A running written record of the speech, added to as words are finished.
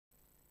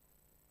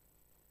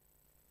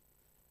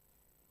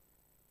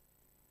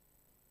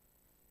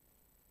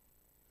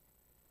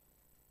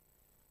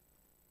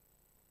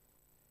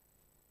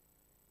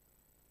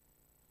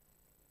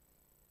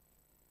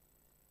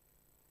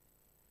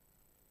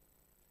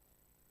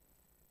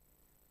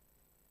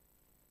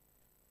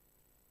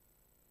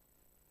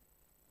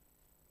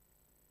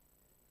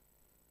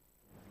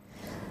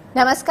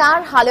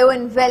Namaskar, hello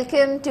and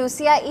welcome to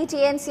CIET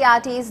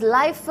NCERT's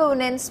live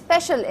phone-in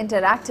special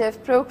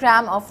interactive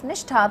program of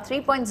Nishtha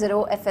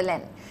 3.0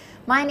 FLN.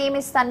 My name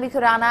is Tanvi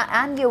Khurana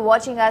and you're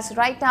watching us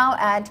right now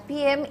at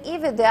PM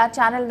eVidya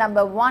channel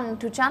number 1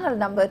 to channel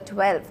number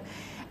 12.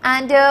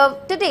 And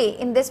today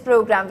in this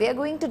program we are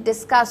going to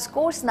discuss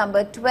course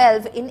number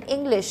 12 in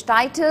English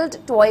titled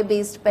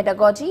Toy-Based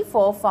Pedagogy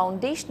for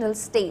Foundational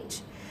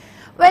Stage.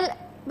 Well,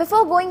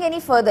 before going any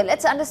further,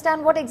 let's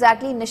understand what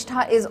exactly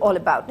Nishtha is all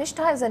about.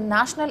 Nishtha is a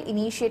national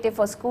initiative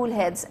for school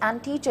heads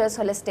and teachers'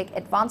 holistic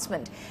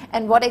advancement.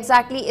 And what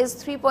exactly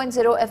is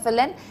 3.0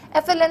 FLN?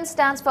 FLN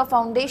stands for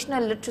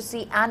Foundational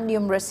Literacy and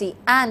Numeracy,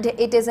 and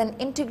it is an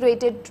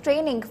integrated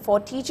training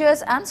for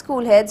teachers and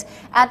school heads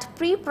at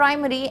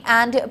pre-primary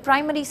and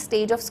primary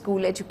stage of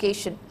school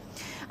education.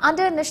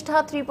 Under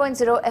Nishtha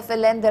 3.0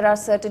 FLN, there are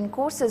certain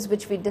courses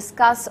which we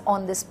discuss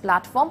on this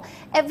platform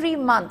every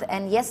month.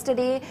 And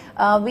yesterday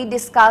we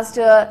discussed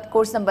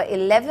course number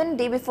 11.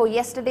 Day before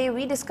yesterday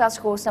we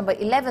discussed course number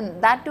 11.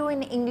 That too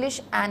in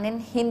English and in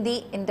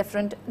Hindi in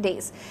different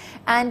days.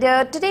 And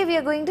today we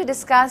are going to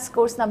discuss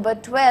course number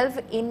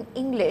 12 in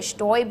English,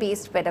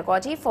 Toy-Based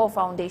Pedagogy for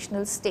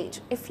Foundational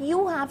Stage. If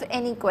you have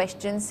any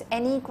questions,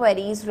 any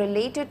queries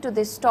related to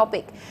this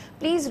topic,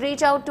 please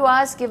reach out to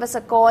us, give us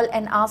a call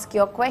and ask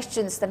your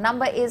questions. The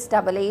number is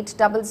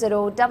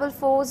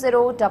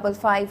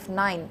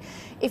 8800440559.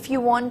 If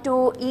you want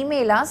to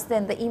email us,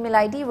 then the email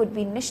ID would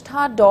be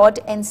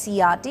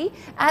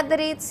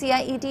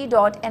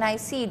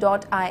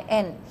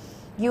nishtha.ncert@ciet.nic.in.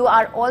 You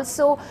are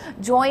also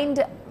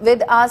joined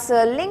with us,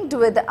 linked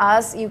with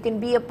us. You can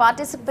be a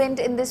participant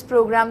in this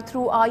program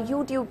through our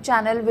YouTube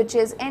channel, which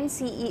is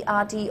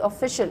NCERT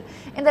Official.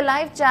 In the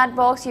live chat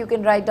box, you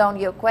can write down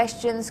your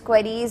questions,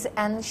 queries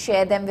and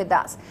share them with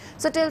us.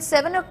 So till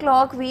 7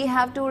 o'clock, we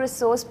have two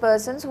resource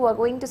persons who are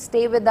going to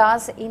stay with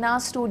us in our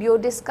studio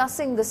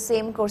discussing the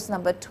same course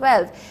number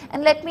 12.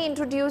 And let me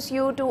introduce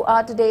you to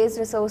our today's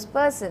resource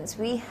persons.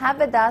 We have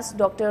with us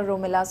Dr.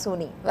 Romila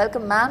Soni.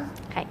 Welcome, ma'am.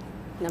 Hi.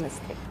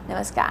 Namaste.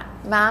 Namaskar.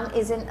 Ma'am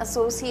is an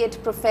Associate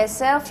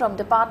Professor from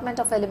Department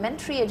of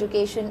Elementary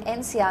Education,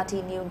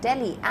 NCERT, New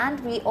Delhi. And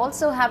we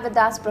also have with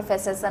us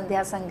Professor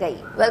Sandhya Sangai.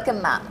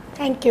 Welcome, ma'am.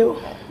 Thank you.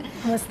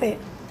 Namaste.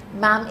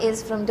 Ma'am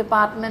is from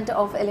Department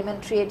of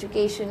Elementary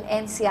Education,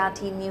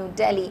 NCERT, New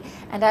Delhi.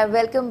 And I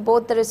welcome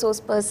both the resource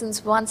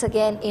persons once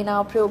again in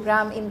our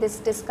program in this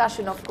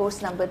discussion of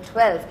course number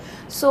 12.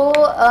 So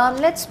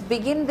let's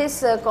begin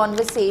this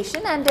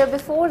conversation, and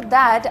before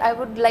that I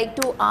would like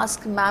to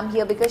ask ma'am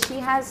here, because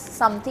she has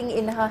something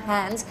in her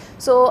hands.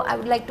 So I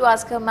would like to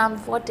ask her, ma'am,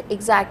 what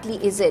exactly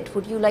is it?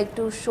 Would you like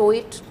to show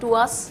it to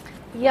us?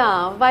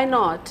 Yeah, why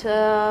not?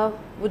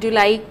 Would you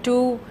like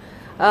to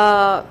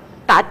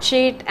touch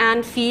it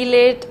and feel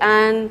it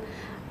and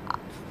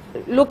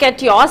look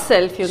at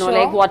yourself, you know, Sure.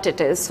 like what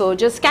it is. So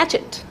just catch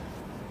it.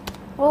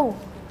 Oh,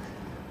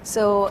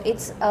 so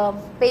it's a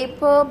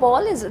paper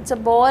ball. It's a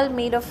ball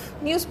made of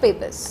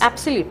newspapers.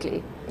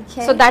 Absolutely.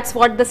 Okay. So that's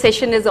what the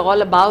session is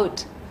all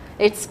about.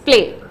 It's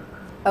play.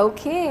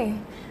 Okay,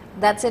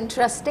 that's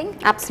interesting.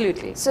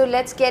 Absolutely. So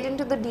let's get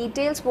into the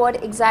details.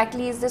 What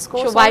exactly is this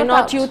course So why all not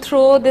about? you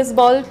throw this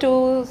ball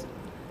to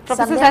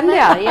Professor Sandhya, Sandhya?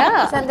 ma'am?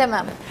 Yeah. Sandhya,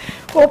 ma'am.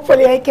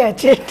 Hopefully I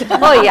catch it.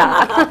 Oh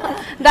yeah,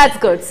 that's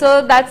good.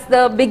 So that's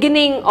the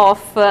beginning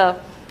of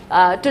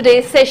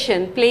today's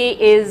session. Play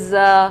is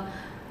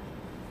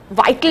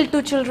vital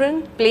to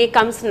children. Play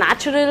comes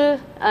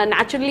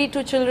naturally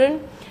to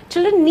children.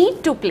 Children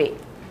need to play.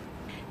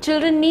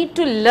 Children need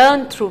to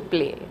learn through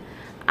play,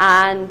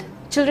 and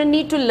children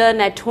need to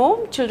learn at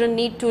home. Children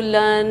need to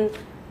learn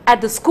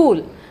at the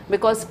school,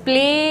 because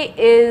play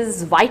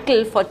is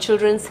vital for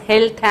children's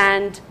health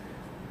and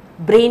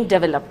brain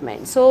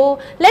development. So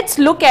let's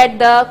look at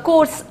the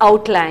course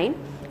outline.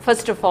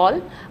 First of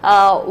all,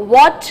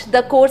 what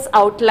the course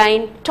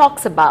outline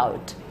talks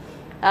about.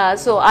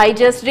 So I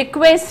just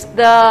request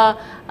the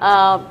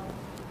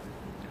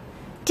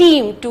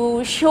team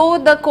to show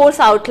the course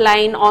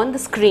outline on the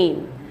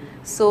screen.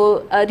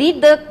 So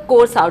read the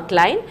course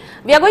outline.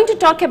 We are going to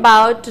talk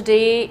about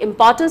today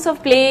importance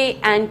of play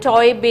and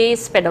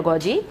toy-based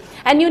pedagogy.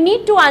 And you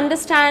need to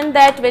understand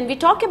that when we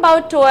talk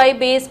about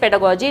toy-based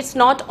pedagogy, it's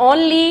not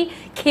only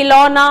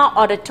khilona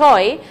or a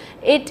toy,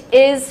 it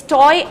is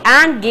toy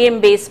and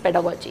game-based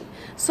pedagogy.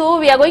 So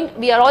we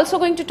are also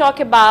going to talk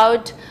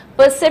about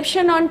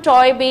perception on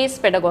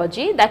toy-based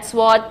pedagogy. That's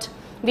what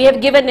we have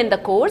given in the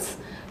course.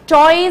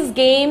 Toys,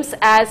 games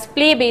as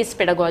play-based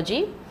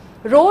pedagogy.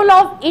 Role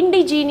of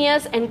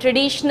indigenous and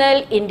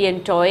traditional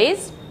Indian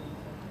toys.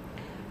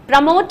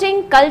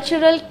 Promoting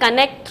cultural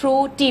connect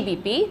through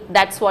TBP,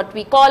 that's what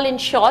we call in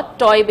short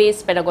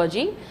toy-based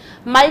pedagogy.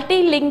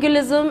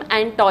 Multilingualism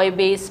and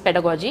toy-based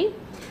pedagogy.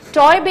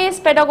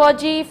 Toy-based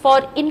pedagogy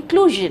for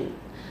inclusion,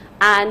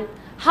 and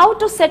how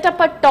to set up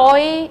a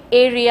toy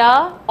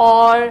area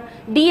or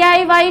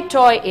DIY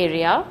toy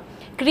area.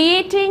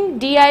 Creating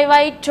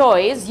DIY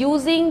toys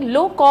using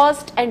low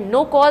cost and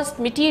no cost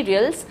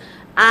materials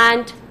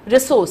and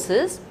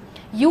resources.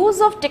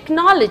 use of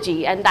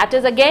technology, and that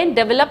is again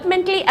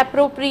developmentally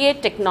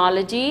appropriate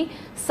technology,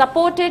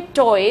 supported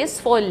toys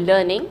for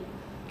learning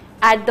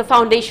at the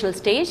foundational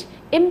stage,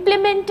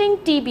 implementing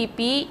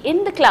TBP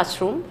in the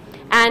classroom,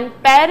 and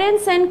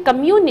parents and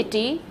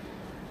community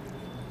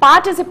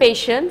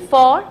participation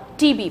for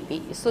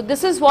TBP. So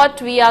this is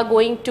what we are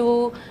going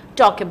to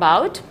talk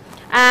about.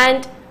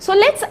 And so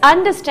let's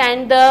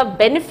understand the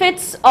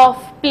benefits of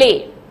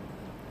play.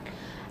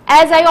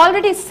 As I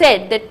already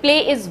said, that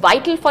play is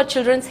vital for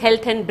children's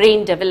health and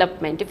brain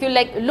development. If you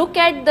look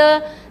at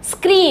the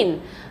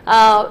screen,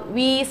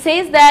 we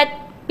says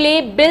that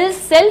play builds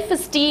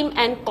self-esteem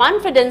and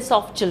confidence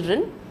of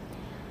children.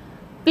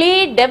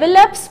 Play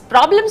develops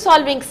problem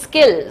solving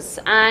skills,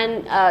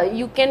 and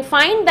you can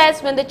find that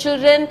when the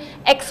children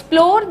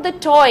explore the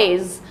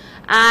toys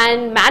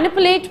and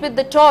manipulate with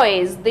the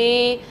toys,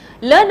 they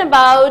learn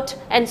about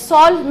and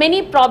solve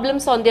many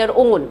problems on their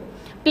own.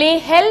 Play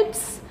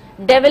helps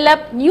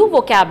develop new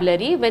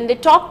vocabulary when they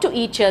talk to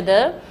each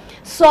other,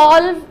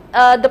 solve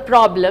the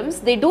problems,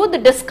 they do the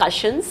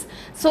discussions,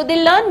 so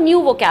they learn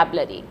new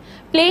vocabulary.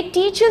 Play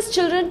teaches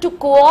children to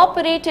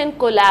cooperate and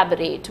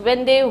collaborate.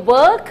 When they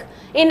work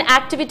in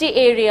activity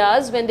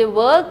areas, when they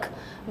work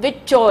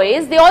with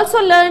toys, they also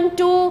learn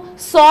to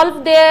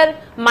solve their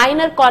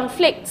minor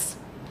conflicts.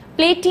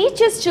 Play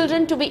teaches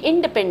children to be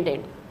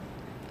independent.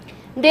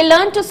 They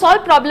learn to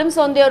solve problems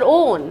on their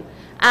own,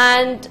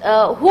 and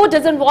who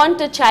doesn't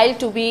want a child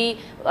to be,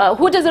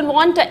 who doesn't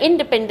want an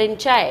independent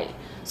child?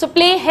 So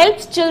play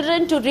helps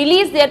children to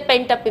release their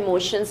pent up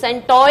emotions,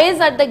 and toys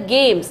are the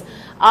games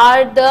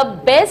are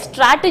the best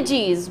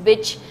strategies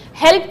which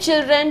help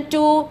children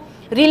to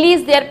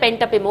release their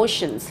pent up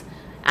emotions.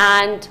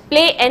 And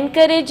play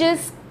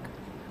encourages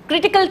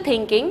critical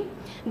thinking.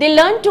 They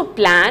learn to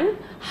plan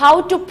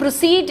how to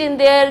proceed in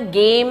their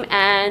game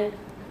and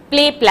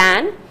play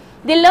plan.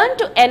 They learn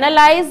to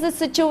analyze the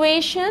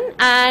situation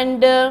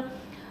and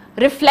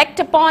reflect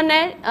upon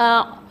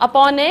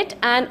it,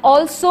 and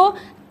also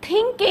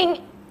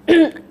thinking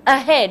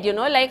ahead,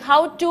 like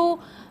how to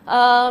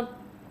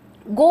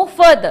go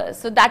further.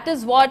 So that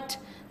is what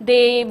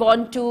they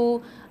want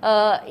to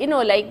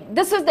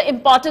this is the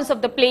importance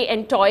of the play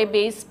and toy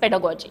based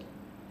pedagogy.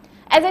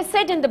 As I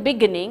said in the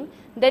beginning,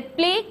 that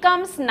play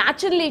comes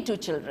naturally to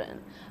children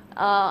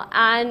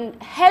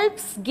and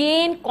helps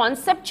gain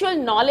conceptual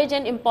knowledge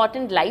and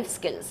important life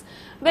skills.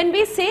 When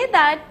we say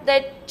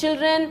that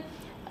children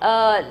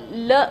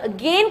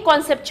gain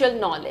conceptual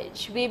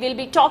knowledge, we will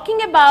be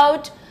talking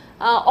about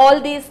all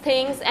these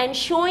things and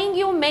showing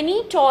you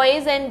many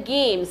toys and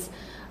games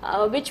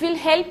which will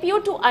help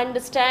you to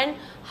understand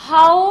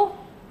how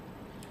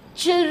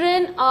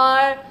children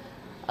are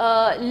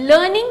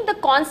learning the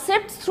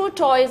concepts through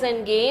toys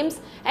and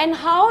games, and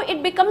how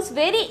it becomes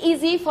very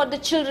easy for the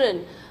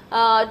children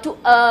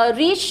to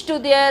reach to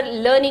their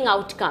learning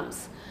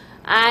outcomes.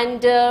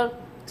 And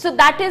so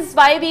that is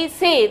why we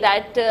say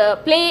that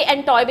play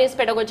and toy based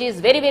pedagogy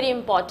is very, very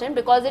important,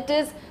 because it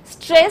is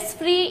stress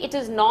free, it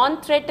is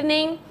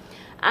non-threatening,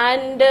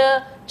 and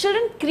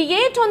children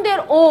create on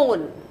their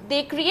own.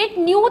 They create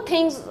new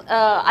things.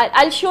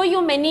 I'll show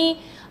you many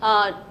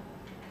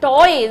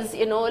toys,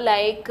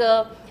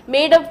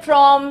 made up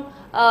from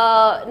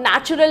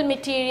natural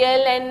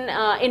material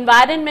and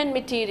environment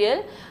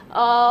material,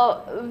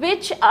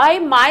 which I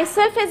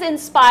myself is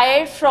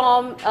inspired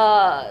from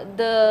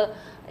the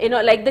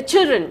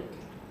children.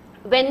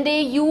 When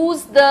they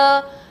use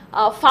the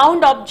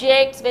found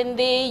objects, when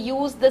they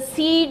use the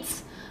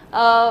seeds,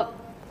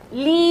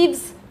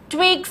 leaves,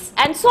 twigs,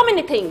 and so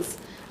many things,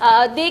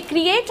 they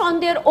create on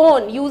their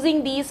own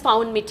using these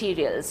found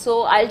materials.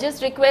 So I'll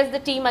just request the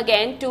team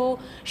again to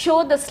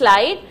show the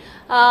slide.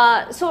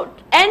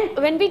 And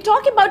when we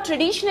talk about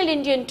traditional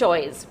Indian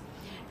toys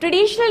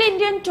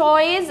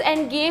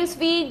and games,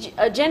 we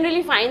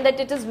generally find that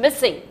it is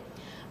missing.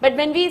 But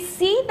when we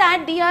see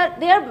that they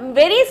are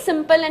very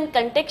simple and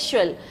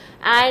contextual,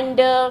 and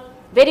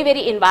very,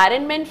 very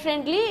environment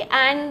friendly,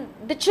 and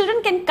the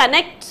children can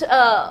connect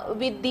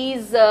with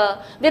these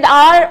with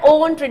our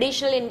own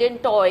traditional Indian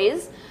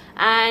toys.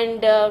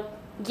 And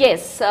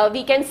yes,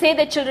 we can say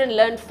that children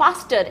learn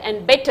faster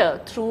and better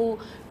through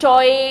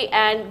toy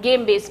and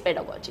game based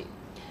pedagogy.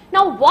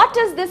 Now, what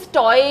is this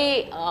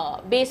toy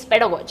based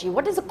pedagogy?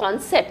 What is the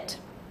concept?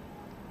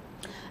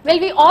 Well,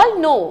 we all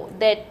know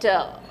that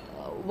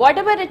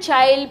whatever a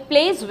child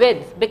plays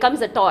with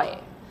becomes a toy.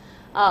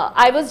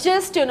 I was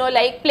just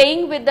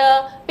playing with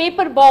a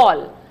paper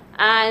ball,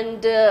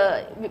 and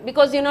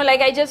because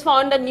I just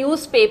found a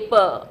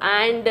newspaper,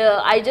 and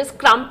I just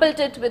crumpled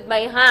it with my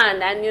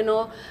hand, and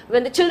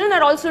when the children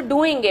are also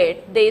doing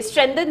it, they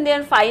strengthen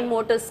their fine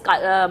motor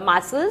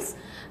muscles.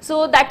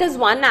 So that is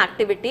one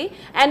activity.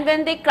 And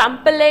when they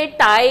crumple it,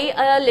 tie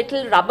a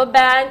little rubber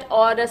band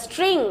or a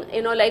string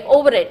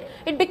over it,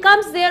 it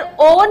becomes their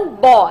own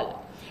ball.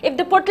 If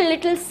they put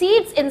little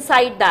seeds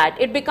inside that,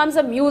 it becomes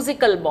a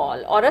musical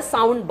ball or a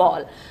sound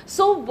ball.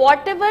 So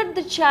whatever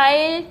the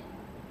child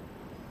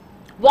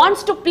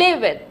wants to play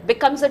with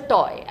becomes a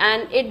toy,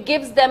 and it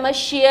gives them a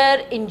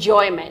sheer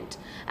enjoyment.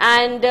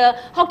 And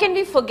how can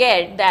we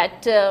forget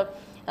that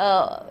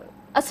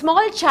a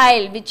small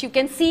child, which you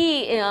can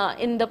see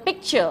in the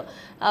picture,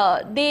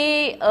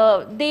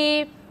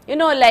 they you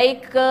know,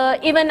 like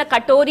even a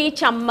katori,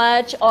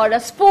 chammach or a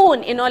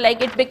spoon, you know,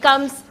 like it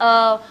becomes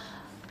a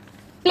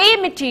play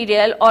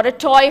material or a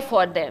toy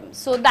for them.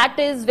 So that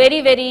is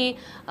very, very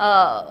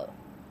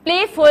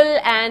playful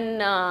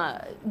and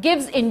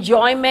gives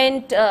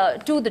enjoyment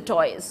to the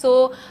toys.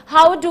 So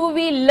how do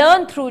we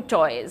learn through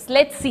toys?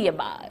 Let's see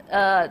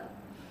about.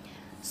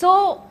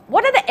 So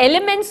what are the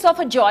elements of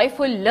a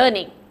joyful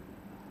learning?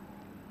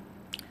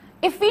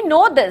 If we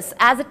know this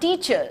as a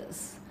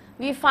teachers,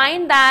 we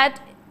find that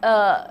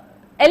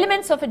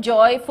elements of a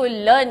joyful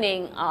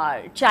learning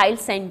are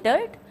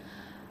child-centered.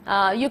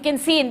 You can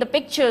see in the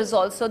pictures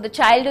also, the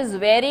child is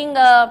wearing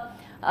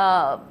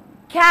a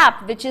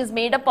cap which is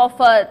made up of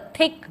a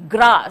thick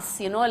grass,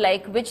 you know,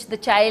 like which the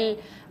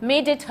child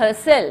made it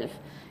herself.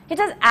 It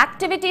is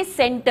activity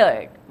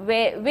centered,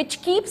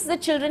 which keeps the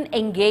children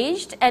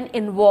engaged and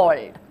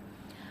involved.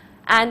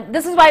 And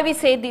this is why we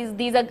say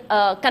these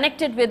are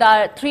connected with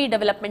our 3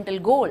 developmental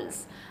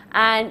goals.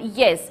 And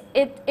yes,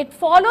 it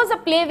follows a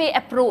playway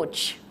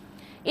approach.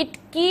 It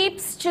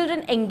keeps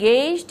children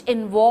engaged,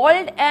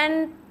 involved,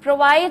 and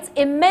provides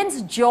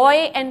immense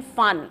joy and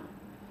fun.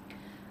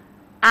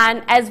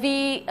 And as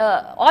we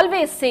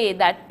always say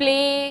that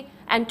play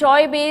and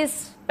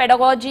toy-based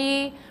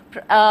pedagogy,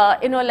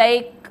 you know,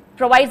 like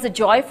provides a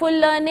joyful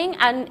learning,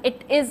 and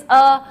it is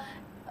a,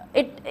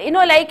 you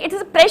know, like it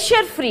is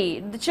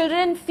pressure-free. The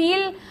children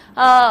feel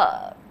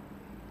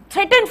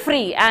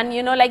threaten-free, and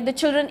you know, like the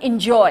children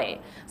enjoy.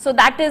 So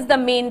that is the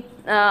main,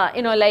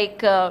 you know,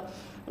 like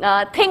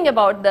thing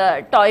about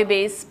the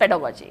toy-based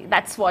pedagogy.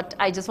 That's what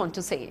I just want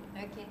to say.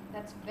 Okay,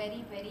 that's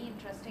very, very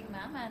interesting,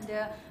 ma'am. And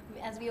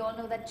as we all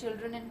know that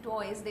children and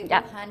toys, they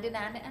Yeah. go hand in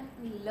hand, and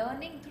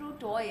learning through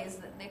toys,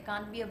 there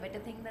can't be a better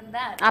thing than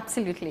that.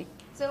 Absolutely.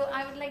 So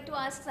I would like to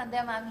ask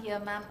Sandhya ma'am here,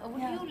 ma'am,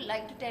 would Yeah. you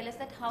like to tell us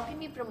that how can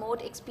we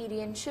promote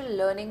experiential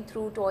learning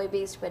through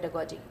toy-based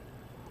pedagogy?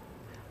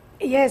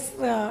 Yes,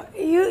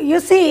 you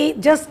see,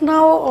 just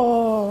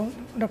now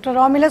Dr.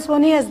 Romila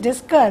Soni has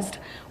discussed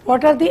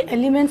what are the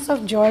elements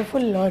of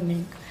joyful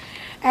learning.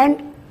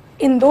 And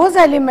in those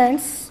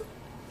elements,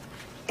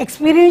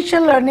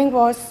 experiential learning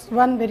was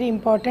one very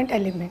important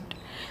element.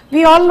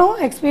 We all know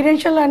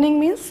experiential learning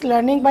means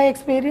learning by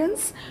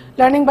experience,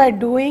 learning by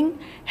doing,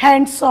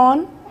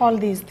 hands-on, all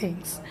these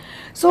things.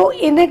 So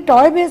in a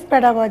toy-based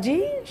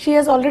pedagogy, she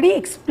has already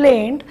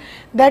explained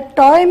that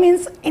toy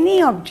means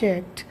any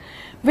object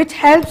which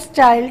helps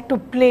child to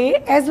play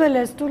as well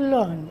as to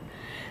learn.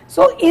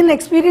 So in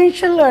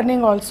experiential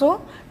learning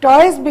also,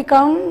 toys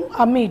become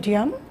a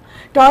medium,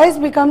 toys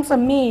becomes a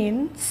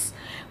means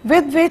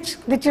with which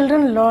the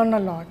children learn a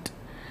lot.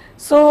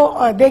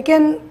 So they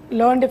can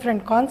learn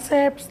different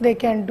concepts, they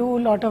can do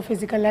a lot of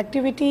physical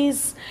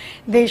activities,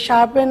 they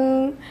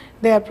sharpen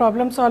their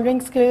problem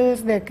solving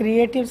skills, their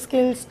creative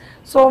skills,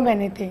 so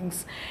many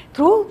things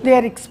through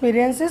their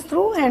experiences,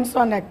 through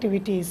hands-on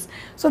activities.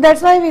 So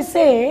that's why we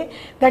say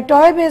that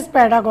toy-based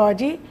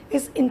pedagogy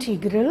is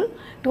integral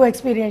to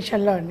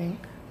experiential learning.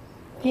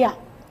 Yeah.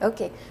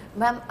 Okay,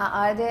 ma'am,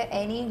 are there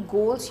any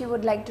goals you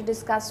would like to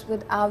discuss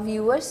with our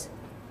viewers?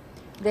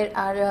 There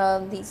are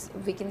these,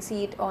 we can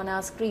see it on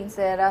our screens,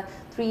 there are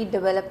 3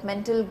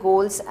 developmental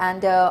goals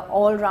and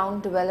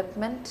all-round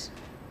development.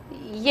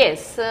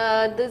 Yes,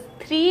 the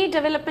 3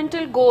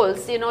 developmental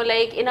goals, you know,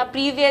 like in a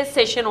previous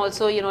session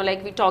also, you know,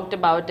 like we talked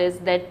about is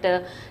that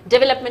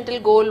developmental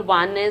goal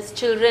 1 is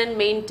children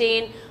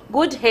maintain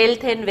good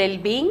health and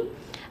well-being,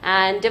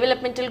 and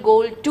developmental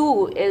goal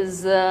 2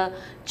 is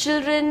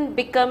children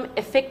become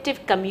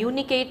effective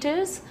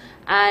communicators,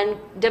 and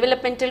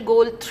developmental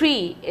goal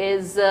 3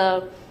 is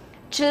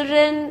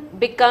children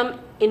become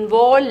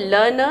involved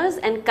learners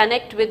and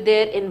connect with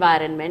their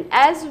environment.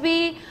 As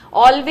we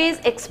always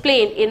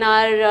explained in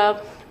our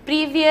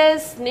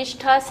previous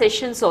nishtha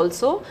sessions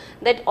also,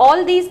 that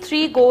all these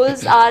 3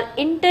 goals are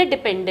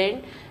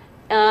interdependent,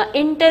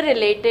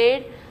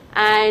 interrelated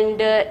and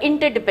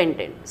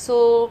interdependent.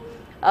 So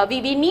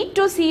we need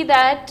to see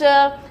that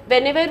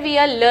whenever we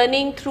are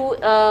learning through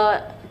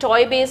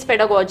toy-based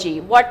pedagogy,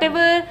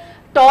 whatever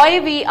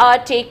toy we are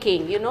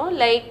taking, you know,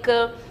 like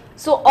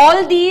so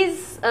all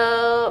these,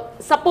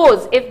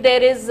 suppose if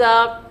there is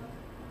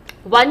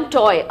one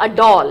toy, a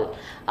doll,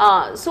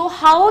 so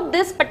how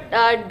this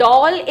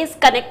doll is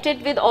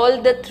connected with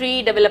all the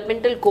 3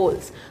 developmental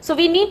goals. So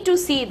we need to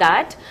see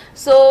that.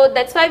 So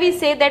that's why we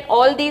say that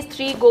all these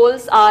 3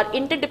 goals are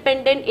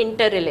interdependent,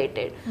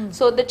 interrelated.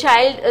 So the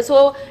child,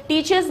 so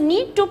teachers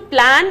need to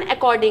plan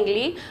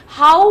accordingly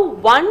how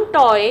one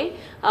toy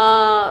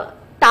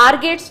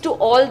targets to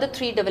all the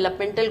 3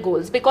 developmental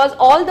goals, because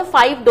all the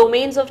 5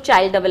 domains of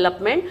child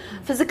development,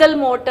 physical,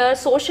 motor,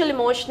 social,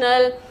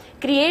 emotional,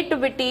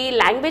 creativity,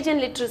 language and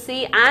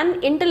literacy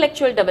and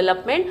intellectual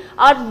development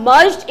are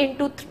merged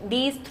into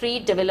these 3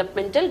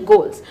 developmental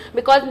goals.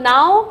 Because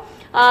now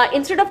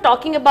instead of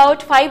talking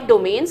about 5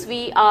 domains,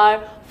 we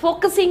are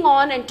focusing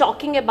on and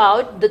talking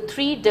about the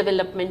 3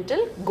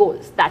 developmental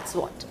goals. That's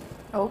what.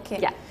 Okay.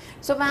 Yeah.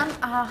 So ma'am,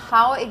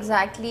 how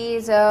exactly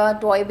is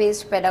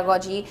toy-based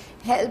pedagogy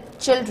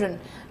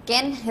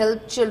can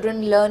help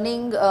children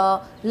learning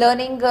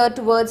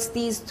towards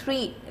these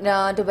three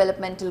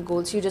developmental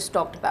goals you just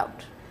talked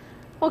about?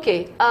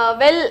 Okay,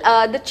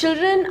 the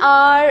children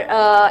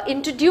are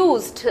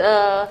introduced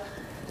to,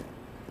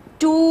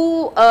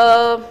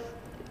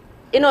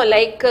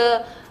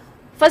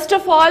 first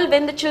of all,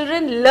 when the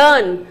children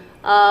learn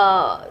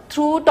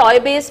through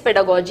toy-based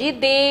pedagogy,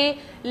 they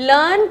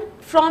learn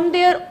from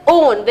their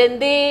own. When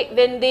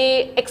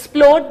they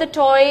explore the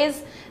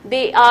toys,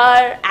 they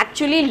are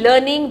actually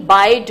learning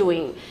by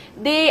doing.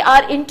 They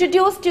are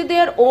introduced to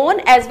their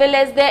own as well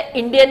as their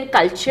Indian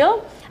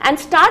culture and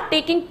start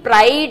taking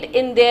pride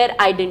in their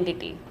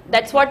identity.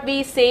 That's what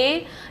we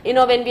say,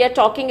 when we are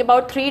talking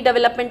about three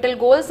developmental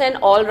goals and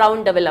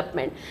all-round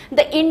development.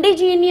 The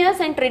indigenous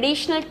and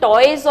traditional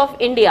toys of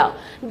India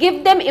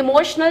give them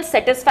emotional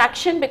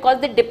satisfaction because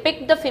they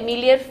depict the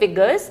familiar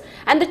figures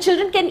and the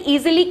children can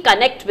easily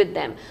connect with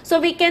them. So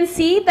we can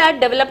see that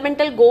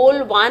developmental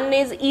goal 1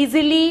 is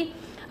easily,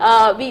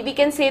 we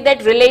can say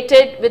that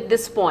related with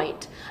this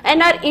point.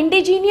 And our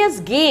indigenous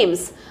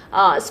games,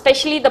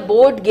 especially the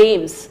board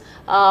games,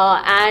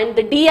 and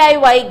the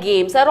DIY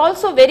games are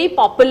also very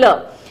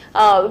popular,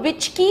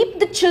 which keep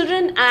the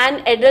children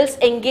and adults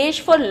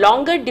engaged for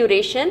longer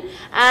duration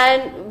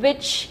and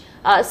which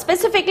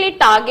specifically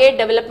target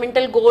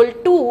developmental goal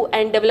 2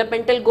 and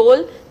developmental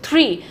goal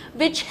 3,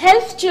 which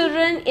helps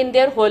children in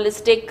their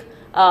holistic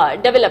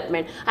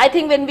development. I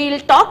think when we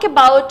will talk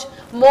about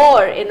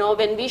more,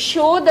 when we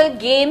show the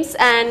games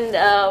and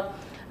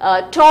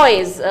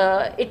toys,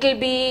 it will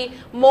be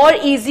more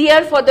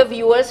easier for the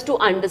viewers to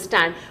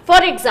understand.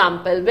 For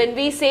example, when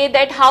we say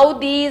that how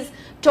these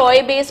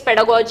toy-based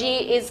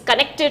pedagogy is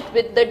connected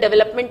with the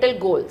developmental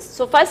goals.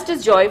 So first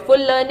is joyful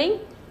learning.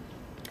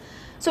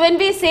 So when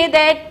we say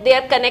that they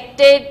are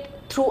connected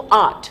through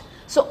art.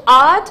 So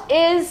art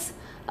is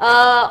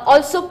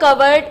also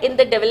covered in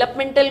the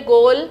developmental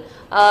goal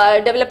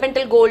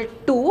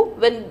 2,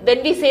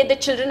 when we say the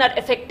children are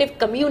effective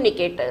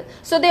communicators.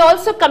 So they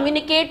also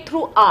communicate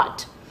through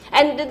art.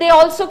 And they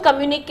also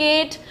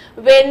communicate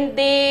when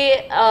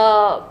they,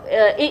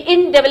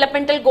 in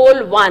developmental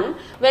goal 1,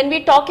 when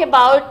we talk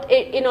about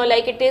it,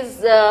 it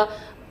is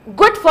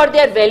good for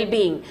their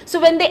well-being.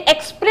 So when they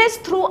express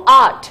through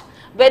art,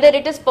 whether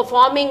it is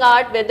performing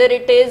art, whether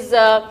it is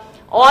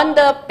on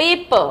the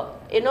paper,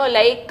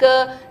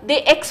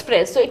 they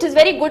express. So it is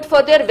very good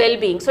for their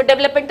well-being. So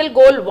developmental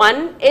goal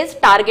 1 is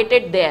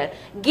targeted there.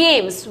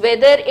 Games,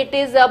 whether it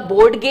is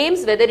board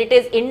games, whether it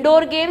is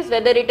indoor games,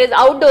 whether it is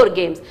outdoor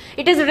games,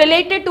 it is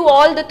related to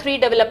all the three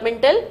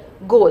developmental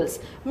goals.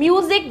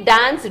 Music,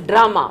 dance,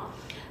 drama.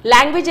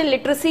 Language and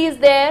literacy is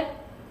there.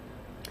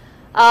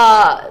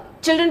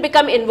 Children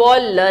become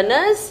involved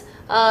learners.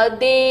 When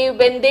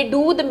they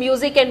do the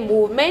music and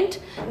movement,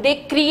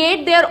 they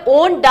create their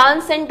own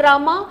dance and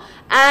drama.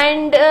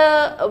 And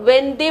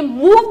when they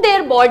move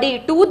their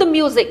body to the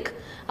music,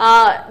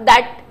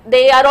 that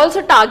they are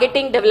also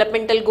targeting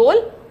developmental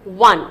goal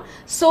 1.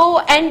 So,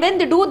 and when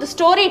they do the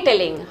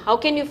storytelling, how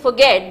can you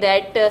forget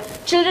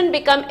that children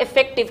become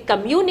effective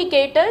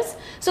communicators?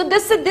 So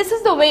this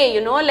is the way,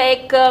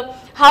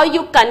 how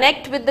you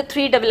connect with the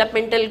three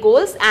developmental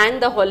goals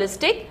and the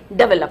holistic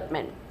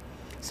development.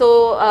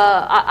 So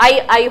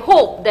I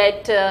hope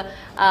that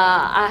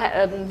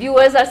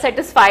viewers are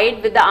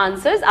satisfied with the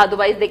answers.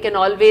 Otherwise, they can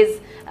always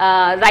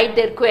write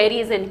their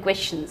queries and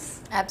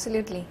questions.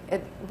 Absolutely.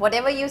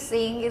 Whatever you're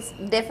saying is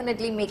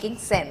definitely making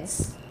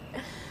sense.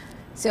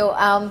 So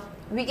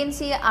we can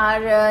see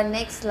our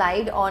next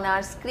slide on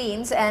our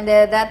screens, and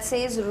that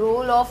says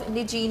role of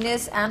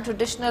indigenous and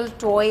traditional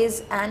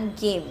toys and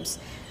games.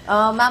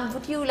 Ma'am,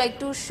 would you like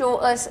to show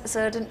us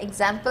certain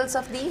examples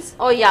of these?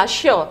 Oh yeah,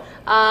 sure.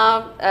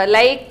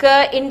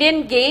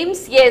 Indian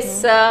games,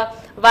 yes,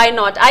 why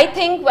not? I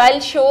think I'll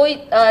show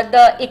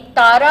the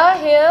Iktara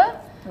here.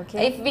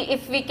 Okay.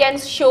 If we can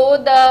show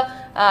the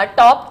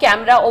top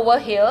camera over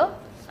here.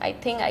 I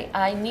think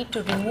I need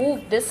to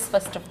remove this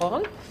first of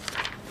all.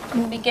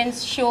 We can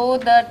show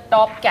the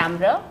top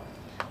camera.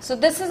 So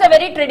this is a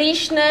very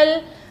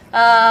traditional,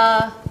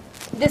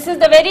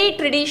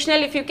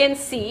 if you can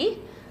see.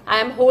 I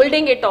am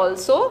holding it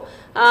also.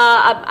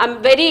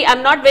 I'm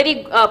not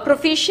very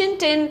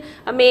proficient in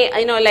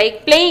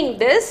playing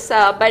this,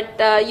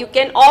 but you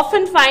can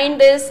often find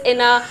this in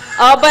a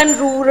urban,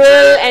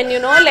 rural, and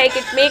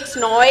it makes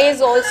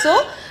noise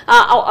also.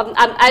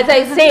 As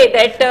I say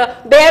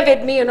that, bear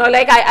with me,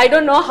 I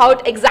don't know how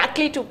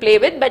exactly to play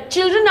with, but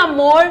children are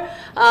more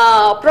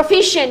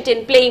proficient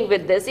in playing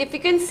with this. If you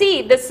can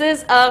see, this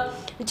is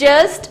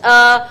just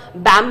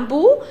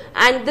bamboo,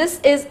 and this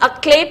is a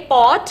clay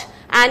pot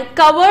and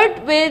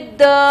covered with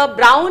the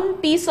brown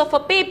piece of a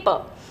paper,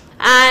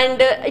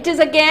 and it is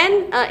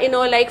again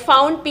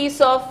found piece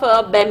of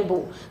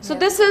bamboo. So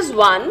this is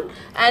one,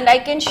 and I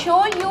can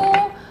show you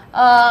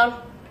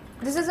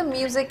this is a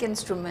music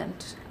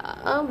instrument.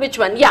 Which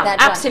one? Yeah, That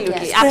one,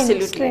 absolutely, yes.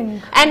 absolutely.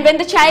 String. And when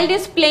the child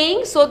is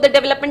playing, so the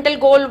developmental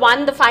goal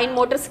 1, the fine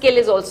motor skill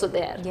is also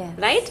there, Yes.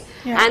 right?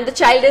 Yeah. And the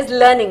child is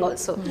learning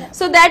also.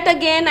 So that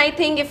again, I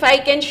think if I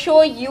can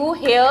show you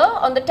here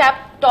on the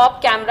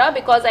top camera,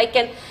 because I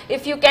can,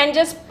 if you can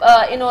just,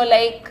 you know,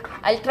 like,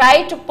 I'll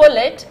try to pull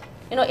it,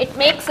 you know, it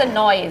makes a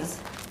noise.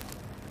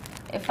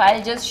 If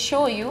I'll just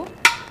show you.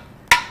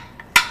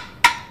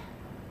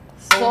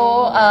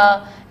 So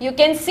you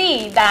can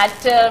see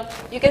that,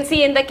 you can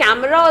see in the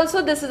camera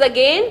also, this is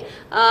again,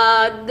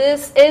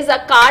 this is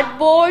a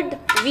cardboard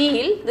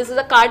wheel, this is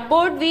a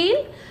cardboard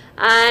wheel,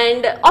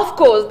 and of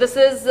course this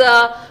is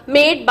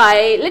made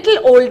by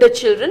little older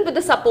children with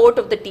the support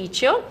of the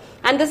teacher,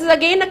 and this is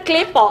again a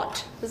clay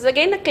pot, this is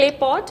again a clay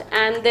pot,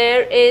 and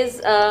there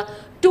is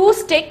 2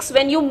 sticks.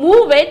 When you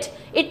move it,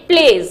 it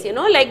plays, you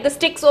know, like the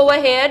sticks over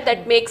here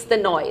that makes the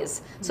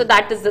noise. So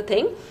that is the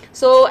thing.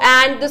 So,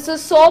 and this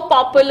is so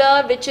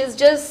popular, which is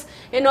just,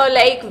 you know,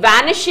 like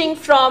vanishing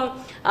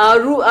from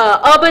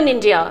urban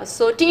India.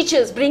 So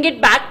teachers bring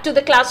it back to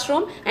the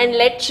classroom and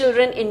let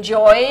children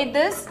enjoy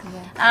this.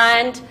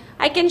 And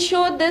I can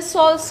show this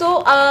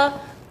also.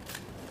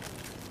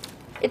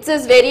 It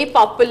is very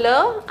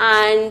popular,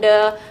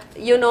 and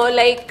you know,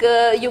 like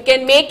you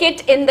can make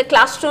it in the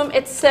classroom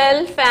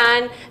itself,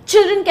 and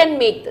children can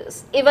make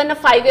this. Even a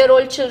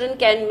 5-year-old children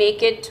can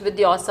make it with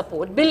your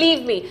support,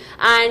 believe me,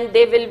 and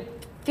they will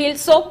feel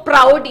so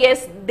proud,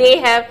 yes, they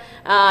have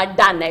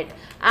done it.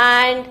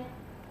 And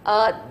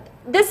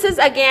this is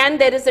again,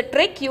 there is a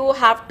trick, you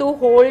have to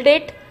hold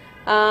it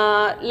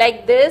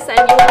like this, and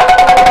you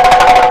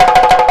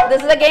have to,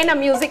 this is again a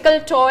musical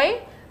toy.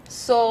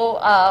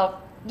 So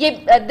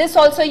this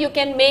also you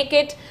can make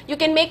it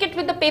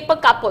with the paper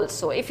cup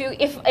also.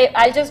 If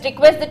I'll just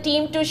request the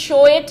team to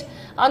show it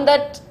on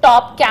the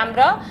top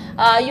camera,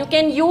 you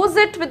can use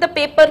it with the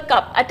paper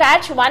cup.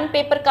 Attach 1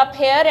 paper cup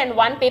here and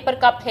 1 paper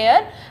cup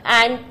here,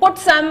 and put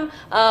some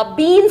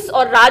beans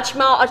or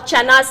rajma or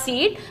chana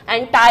seed,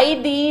 and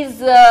tie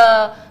these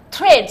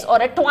threads or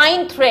a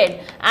twine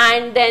thread,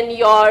 and then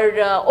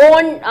your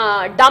own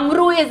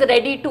damru is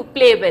ready to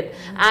play with,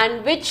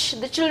 and which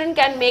the children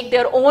can make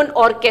their own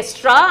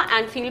orchestra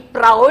and feel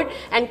proud,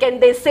 and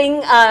can they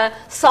sing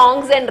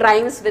songs and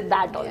rhymes with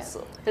that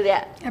also.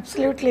 Yeah,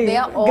 Absolutely. They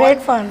are all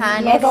Great fun.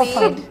 Lot of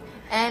fun. handmade,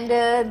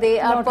 and they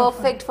are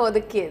perfect for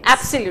the kids.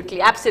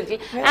 absolutely, absolutely.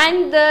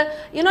 And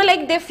you know,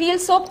 like they feel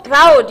so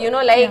proud, you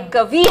know, like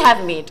we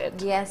have made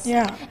it. Yes.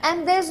 Yeah.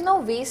 And there's no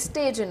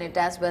wastage in it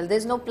as well.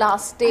 There's no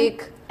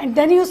plastic. And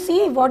then you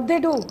see what they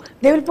do.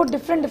 They will put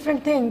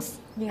different things,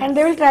 and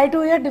they will try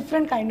to hear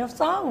different kind of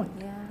sound.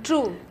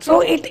 True.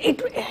 So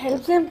it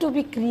helps them to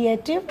be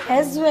creative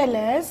as well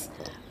as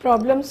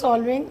problem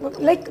solving,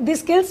 like the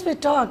skills we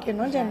talk, you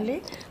know,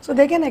 generally. So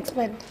they can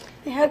explain.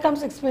 Here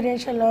comes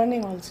experiential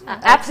learning also.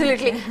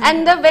 Absolutely.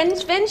 And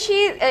when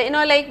she you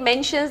know, like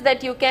mentions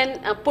that you can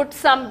put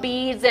some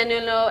beads and,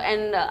 you know,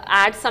 and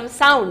add some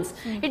sounds,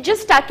 it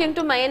just stuck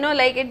into my, you know,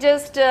 like it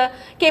just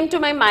came to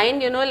my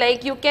mind, you know,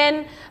 like you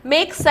can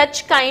make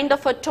such kind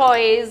of a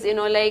toys, you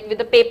know, like with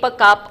a paper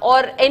cup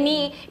or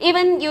any,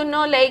 even, you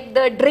know, like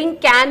the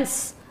drink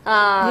cans,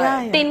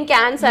 tin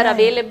cans are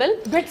available.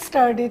 Bit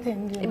sturdy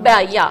thing, you know.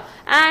 Yeah,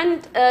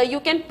 and you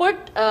can put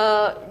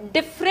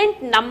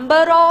different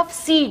number of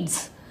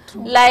seeds.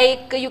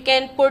 Like you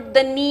can put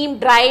the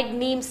dried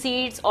neem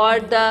seeds,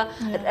 or the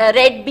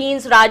red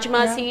beans,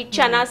 rajma seed,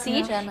 chana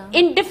seed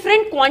in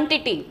different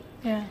quantity.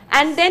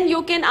 And then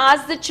you can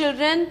ask the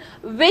children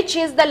which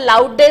is the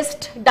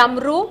loudest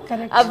damru,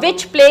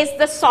 which plays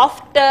the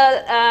soft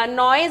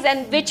noise,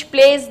 and which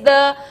plays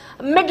the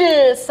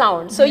middle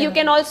sound. So you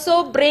can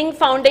also bring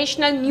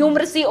foundational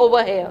numeracy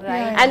over here,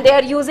 and they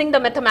are using the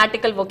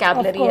mathematical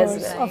vocabulary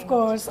as well. Of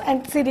course,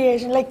 and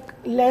seriation, like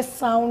less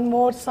sound,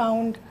 more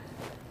sound,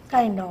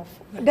 kind of.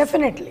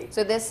 Definitely.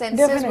 So their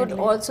senses would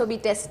also be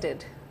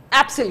tested.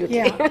 Absolutely.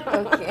 Yeah.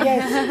 Okay.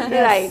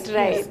 Yes.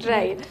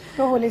 Right.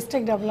 So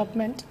holistic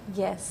development.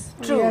 Yes.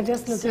 True. We are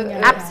just looking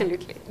at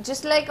Absolutely.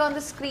 Just like on the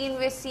screen,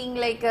 we're seeing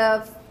like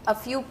a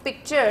few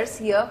pictures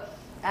here,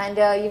 and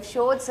you've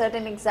showed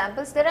certain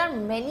examples. There are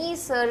many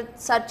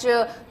such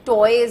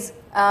toys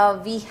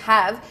we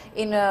have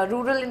in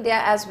rural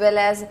India as well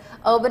as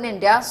urban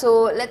India.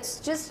 So let's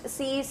just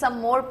see some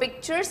more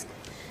pictures.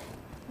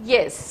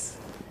 Yes.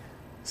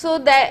 So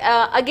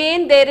that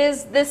again,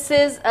 this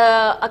is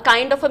a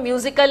kind of a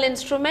musical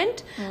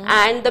instrument,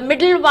 and the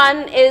middle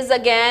one is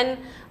again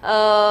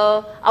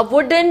a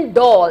wooden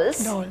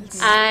dolls,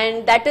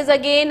 and that is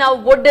again a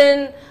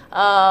wooden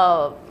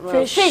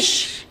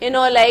fish, you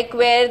know, like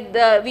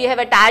where we have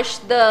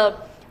attached the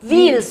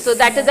wheels. So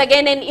that is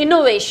again an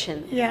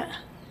innovation.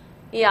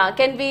 Yeah,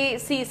 can we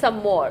see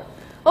some more?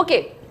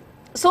 Okay.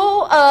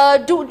 So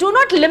do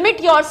not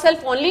limit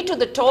yourself only to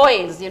the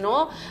toys, you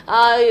know.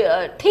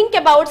 Think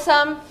about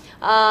some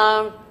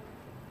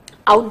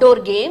outdoor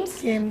games.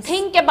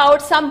 Think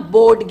about some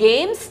board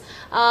games.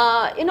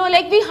 you know,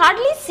 like we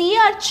hardly see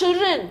our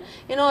children,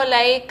 you know,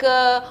 like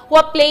who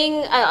are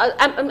playing,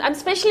 I'm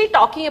especially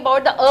talking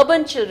about the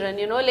urban children,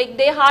 you know, like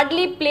they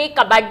hardly play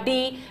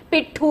kabaddi,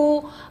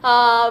 pittu,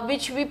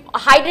 which we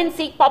hide and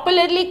seek,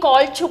 popularly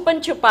called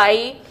chupan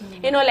chupai,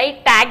 you know,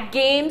 like tag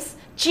games,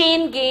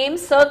 chain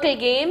games, circle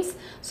games.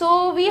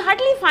 So we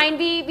hardly find,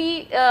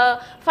 we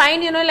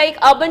find, you know, like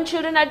urban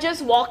children are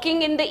just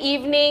walking in the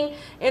evening,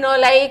 you know,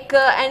 like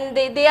and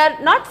they are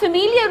not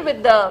familiar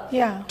with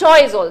the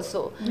toys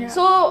also.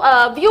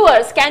 So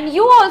viewers, can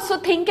you also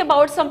think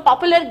about some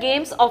popular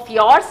games of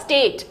your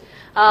state?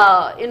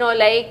 You know,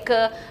 like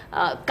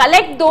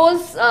collect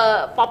those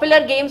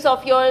popular games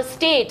of your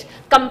state,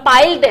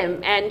 compile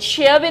them and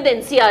share with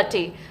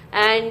NCERT,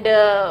 and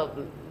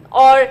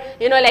or,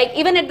 you know, like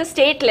even at the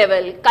state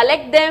level,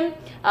 collect them,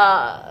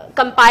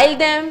 compile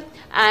them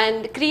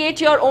and create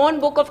your own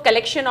book of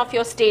collection of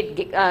your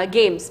state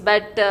games,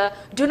 but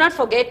do not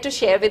forget to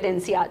share with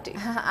NCERT.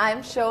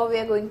 I'm sure we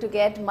are going to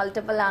get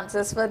multiple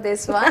answers for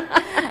this one.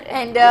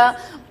 And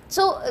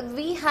so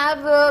we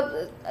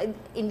have,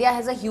 India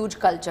has a huge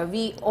culture.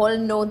 We all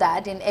know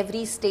that in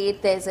every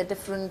state there's a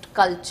different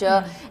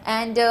culture.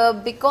 And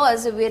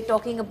because we're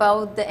talking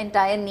about the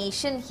entire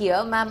nation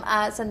here, ma'am,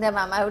 Sandhya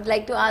ma'am, I would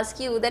like to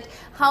ask you that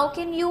how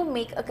can you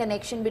make a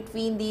connection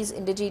between these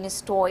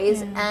indigenous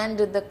toys and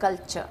the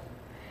culture?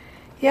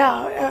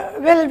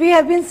 Well, we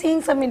have been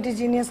seeing some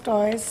indigenous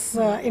toys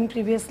in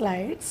previous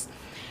slides.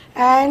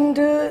 And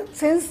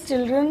since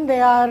children, they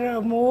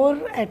are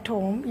more at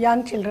home,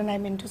 young children I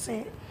mean to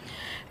say,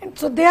 and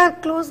so they are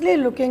closely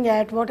looking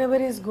at whatever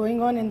is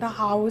going on in the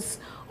house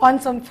on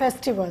some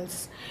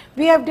festivals.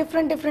 We have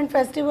different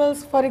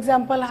festivals. For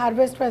example,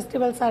 harvest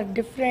festivals are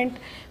different.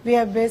 We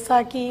have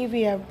Baisakhi,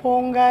 we have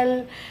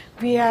Pongal,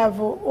 we have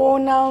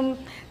Onam.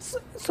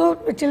 So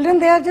children,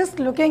 they are just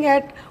looking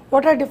at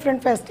what are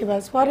different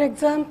festivals. For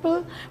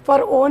example, for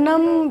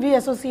Onam, we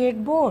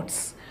associate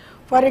boats.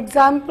 For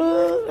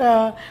example,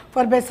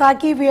 for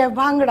Baisakhi, we have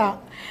Bhangra.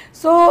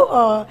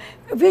 So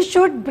we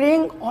should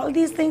bring all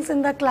these things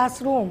in the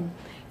classroom.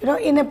 You know,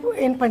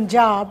 in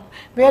Punjab,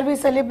 where we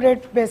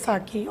celebrate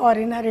Baisakhi, or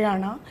in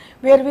Haryana,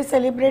 where we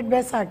celebrate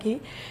Baisakhi,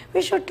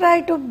 we should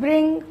try to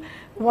bring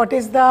what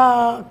is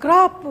the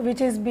crop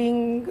which is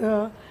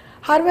being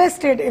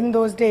harvested in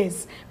those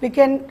days. We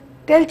can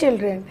tell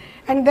children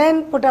and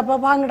then put up a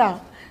Bhangra.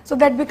 So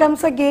that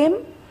becomes a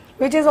game,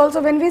 which is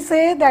also, when we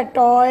say that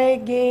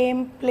toy,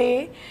 game,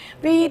 play,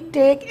 we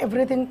take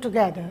everything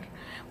together.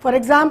 For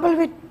example,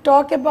 we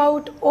talk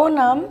about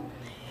Onam,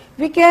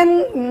 we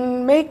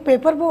can make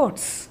paper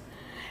boats,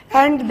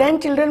 and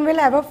then children will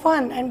have a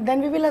fun, and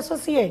then we will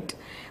associate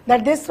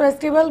that this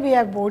festival we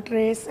have boat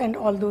race and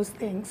all those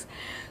things.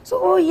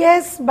 So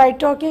yes, by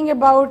talking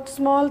about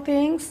small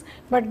things,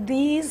 but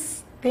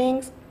these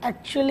things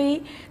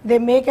actually, they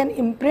make an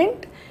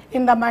imprint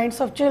in the minds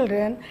of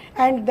children,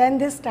 and then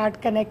they start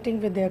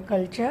connecting with their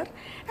culture,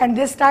 and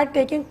they start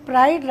taking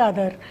pride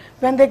rather.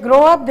 When they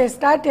grow up, they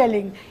start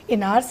telling,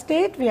 in our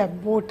state we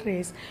have boat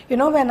race. You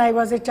know, when I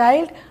was a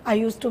child, I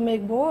used to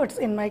make boats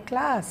in my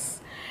class.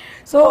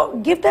 So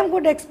give them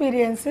good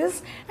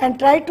experiences and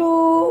try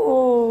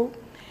to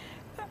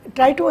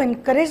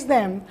encourage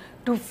them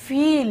to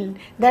feel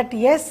that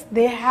yes,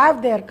 they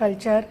have their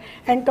culture,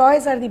 and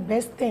toys are the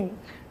best thing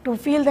to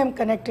feel them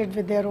connected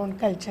with their own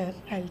culture,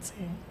 I'll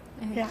say.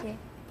 Okay.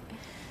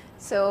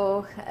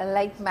 So,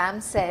 like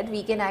ma'am said,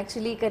 we can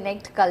actually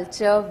connect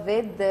culture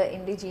with the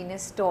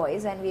indigenous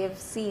toys, and we have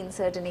seen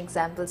certain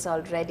examples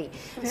already.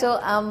 So,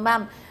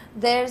 ma'am,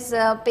 there's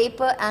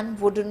paper and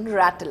wooden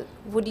rattle.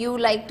 Would you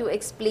like to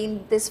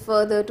explain this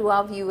further to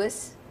our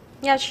viewers?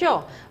 Yeah,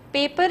 sure.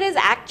 Paper is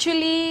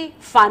actually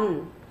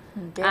fun,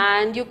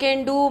 and you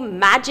can do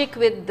magic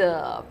with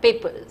the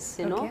papers,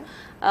 you know.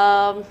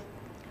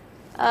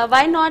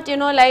 Why not, you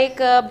know, like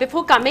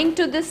before coming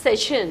to this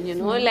session, you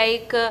know,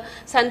 like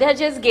Sandhya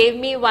just gave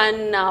me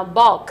one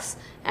box,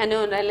 and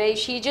you know, like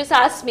she just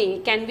asked me,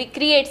 can we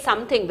create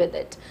something with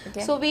it?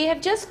 So we have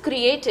just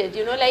created,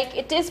 you know, like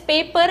it is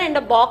paper and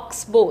a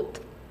box both,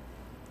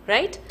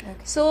 right?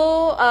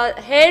 So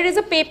here is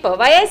a paper.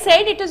 Why I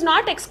said it is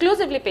not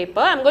exclusively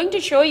paper, I am going to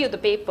show you the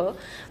paper,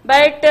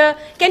 but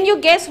can you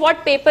guess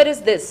what paper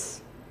is this?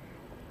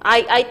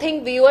 I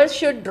think viewers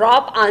should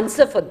drop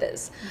answer for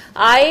this.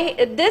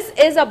 This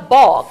is a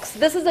box,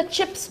 this is a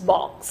chips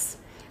box,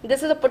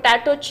 this is a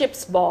potato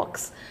chips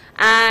box,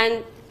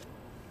 and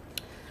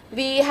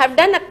we have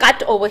done a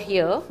cut over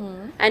here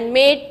and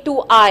made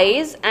two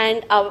eyes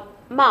and a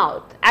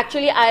mouth.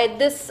 Actually,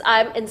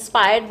 I'm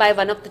inspired by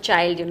one of the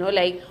child, you know,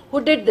 like who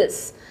did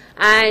this,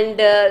 and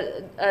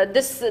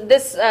this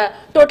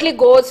totally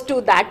goes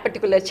to that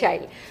particular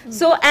child.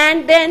 So,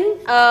 and then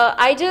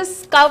I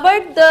just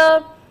covered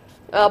the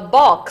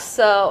box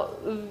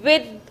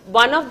with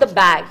one of the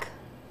bag.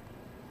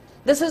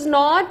 This is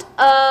not,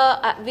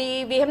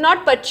 we have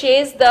not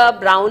purchased the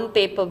brown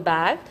paper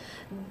bag.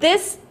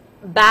 This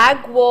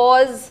bag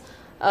was,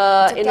 it's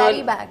a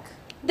carry bag.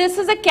 This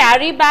is a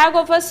carry bag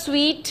of a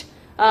sweet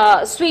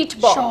sweet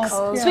box,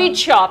 Shop, yeah. sweet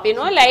shop, you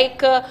know,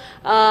 like,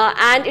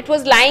 and it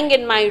was lying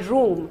in my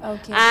room.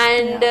 Okay.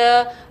 And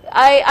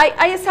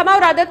I somehow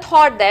rather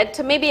thought that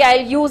maybe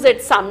I'll use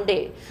it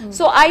someday.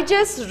 So I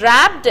just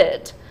wrapped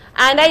it,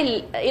 and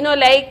I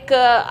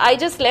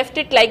just left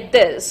it like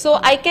this. So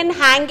I can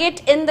hang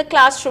it in the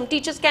classroom.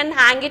 Teachers can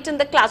hang it in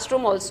the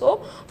classroom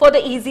also for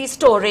the easy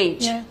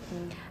storage. Yeah.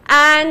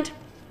 And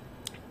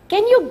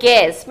can you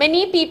guess,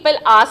 many people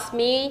ask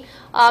me,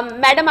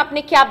 Madam,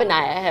 aapne kya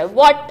banaya hai?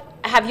 What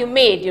have you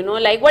made? You know,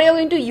 like, what are you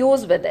going to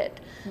use with it?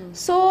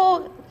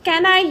 So,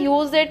 can I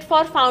use it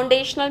for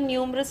foundational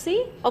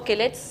numeracy? Okay,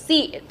 let's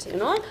see it. You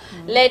know,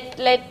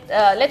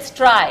 let's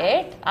try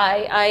it.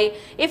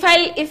 If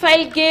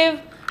I'll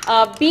give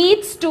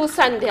beads to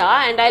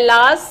Sandhya, and I'll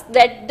ask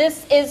that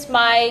this is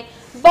my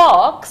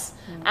box,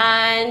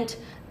 and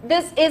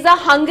this is a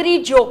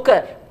hungry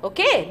joker.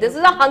 Okay, this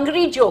is a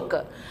hungry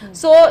joker.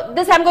 So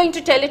this I'm going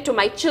to tell it to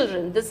my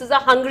children. This is a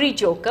hungry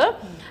joker,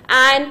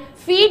 and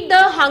feed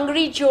the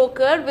hungry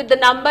joker with the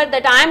number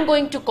that I am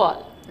going to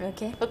call.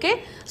 Okay.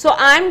 Okay, so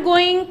I'm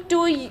going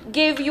to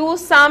give you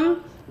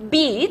some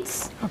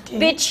beads, Okay.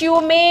 which you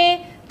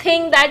may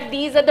think that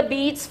these are the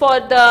beads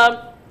for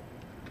the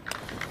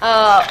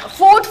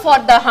food for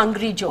the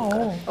hungry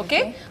joker. Oh,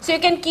 okay, so you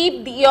can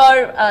keep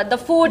the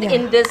food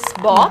in this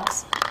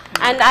box,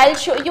 and I'll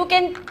show you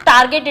can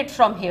target it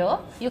from here.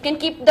 You can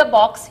keep the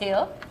box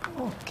here,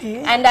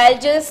 Okay. and I'll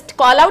just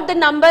call out the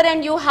number,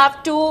 and you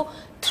have to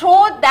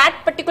throw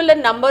that particular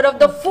number of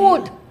the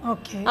food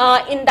Okay.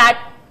 in that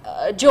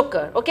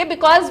joker. Okay,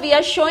 because we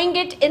are showing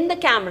it in the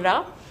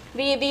camera.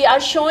 We are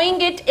showing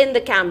it in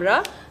the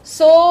camera.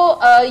 So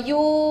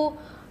you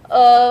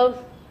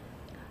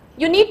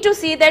need to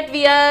see that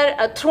we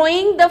are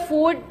throwing the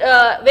food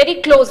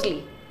very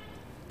closely,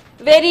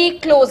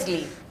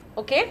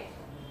 okay,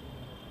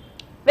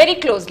 very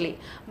closely.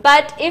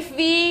 But if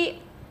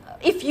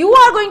you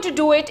are going to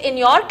do it in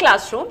your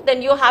classroom,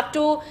 then you have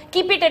to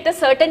keep it at a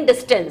certain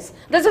distance.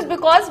 This is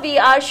because we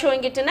are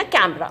showing it in a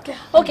camera.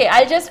 Okay,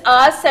 I'll just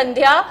ask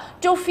Sandhya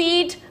to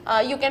feed.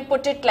 You can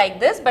put it like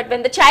this, but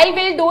when the child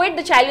will do it,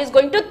 the child is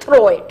going to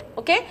throw it.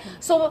 Okay,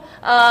 so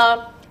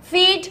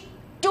feed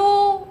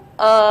 2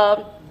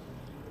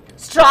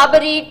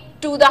 strawberry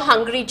to the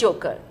hungry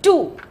joker.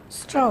 2.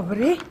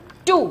 Strawberry.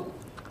 2.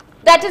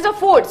 That is a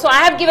food. So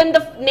I have given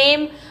the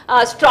name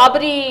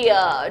strawberry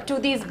to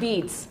these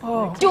beads.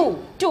 Oh. 2.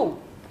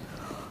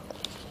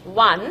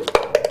 1.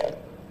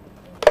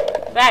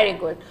 Very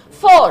good.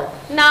 4.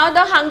 Now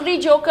the hungry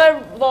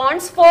joker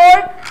wants 4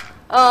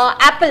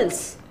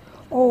 apples.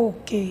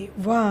 Okay.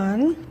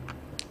 1,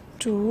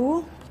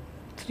 2,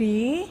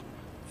 3,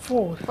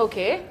 4.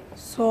 Okay.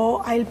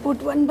 So I'll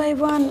put one by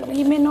one.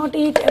 He may not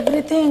eat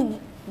everything.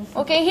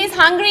 Okay, he's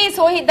hungry,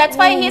 so that's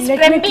why he's Let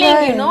me trembling,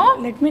 try. you know.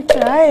 Let me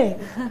try.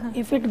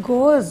 If it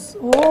goes,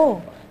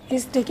 oh,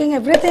 he's taking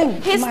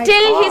everything. He's My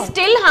still God.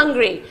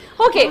 hungry.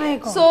 Okay, My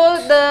God.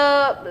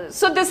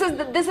 so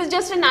this is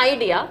just an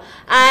idea,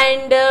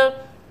 and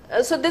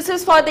so this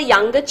is for the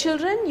younger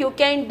children. You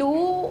can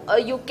do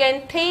you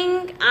can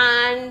think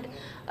and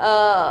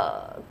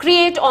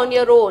create on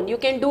your own. You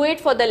can do it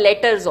for the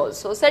letters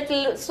also.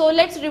 So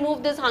let's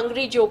remove this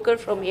hungry joker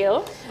from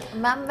here.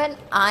 Ma'am, when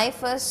I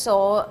first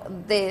saw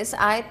this,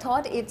 I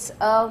thought it's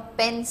a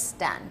pen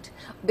stand,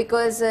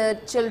 because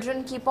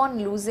children keep on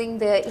losing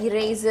their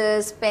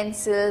erasers,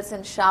 pencils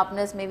and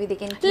sharpeners. Maybe they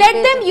can keep Let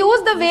it them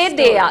use the way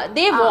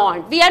they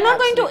want. We are not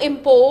going to absolutely.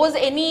 impose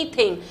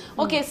anything.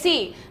 Okay,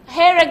 see,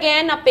 here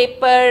again a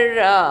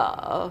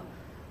paper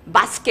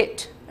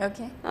basket.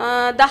 Okay.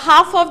 The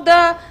half of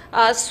the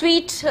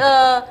sweet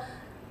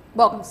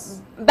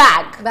Box.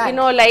 bag, Bag.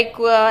 like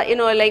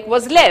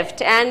was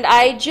left, and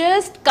I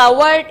just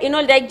covered,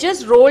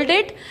 just rolled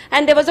it,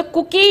 and there was a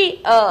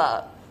cookie,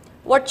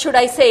 what should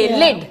I say,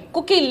 Yeah.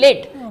 cookie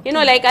lid,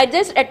 I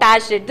just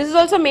attached it. This is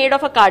also made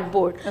of a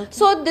cardboard. Okay.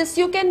 So this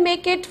you can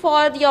make it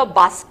for your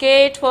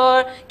basket,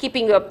 for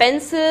keeping your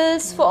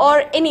pencils,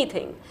 for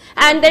anything,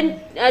 and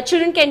then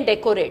children can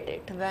decorate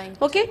it. Right.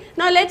 Okay,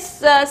 now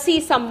let's see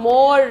some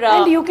more.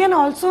 And you can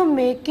also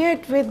make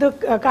it with the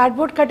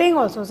cardboard cutting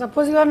also.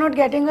 Suppose you are not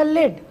getting a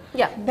lid.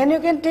 Yeah. Then you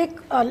can take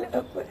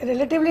a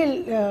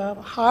relatively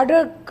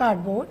harder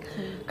cardboard,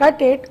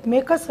 cut it,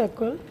 make a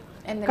circle,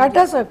 And then cut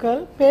a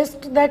circle,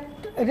 paste that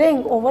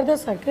ring over the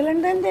circle,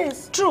 and then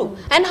this. True.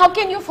 And how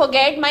can you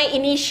forget my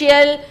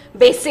initial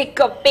basic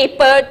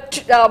paper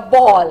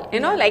ball,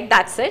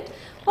 that's it.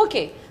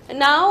 Okay.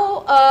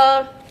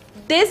 Now,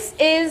 this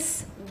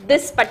is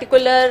this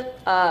particular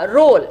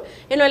roll,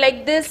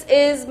 this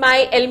is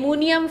my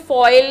aluminum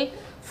foil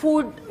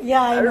food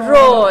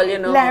roll,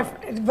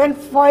 Left. When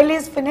foil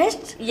is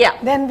finished, Yeah.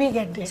 then we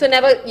get it. So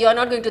you're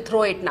not going to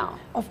throw it now.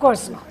 Of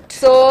course not.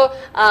 So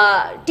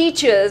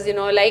teachers,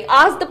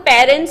 ask the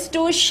parents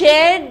to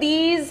share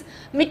these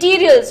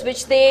materials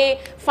which they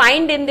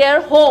find in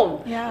their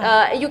home.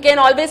 Yeah. You can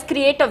always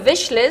create a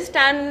wish list,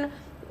 and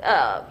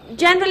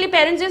generally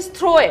parents just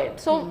throw it.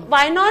 So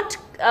why not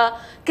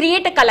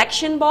create a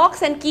collection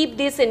box and keep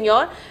this in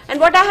your, and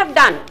what I have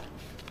done,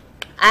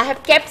 I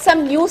have kept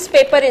some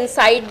newspaper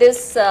inside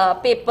this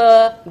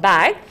paper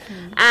bag,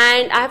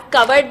 and I have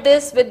covered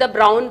this with the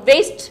brown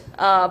waste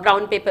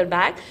brown paper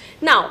bag.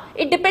 Now,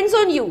 it depends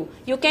on you.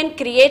 You can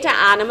create an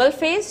animal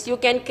face, you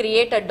can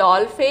create a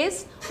doll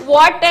face,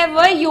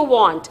 whatever you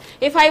want.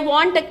 If I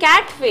want a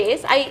cat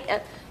face,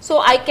 so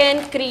I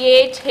can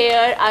create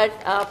here,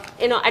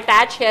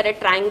 attach here a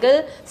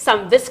triangle,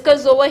 some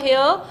whiskers over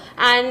here,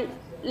 and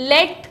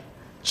let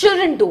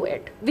children do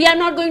it. We are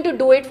not going to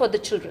do it for the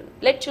children.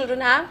 Let children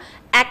have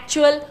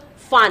actual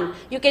fun.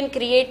 You can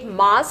create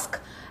mask,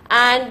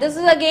 and this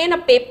is again a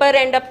paper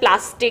and a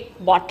plastic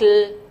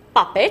bottle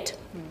puppet.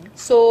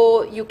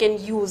 So you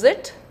can use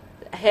it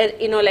here,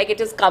 like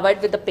it is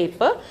covered with the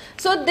paper.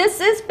 So this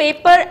is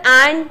paper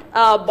and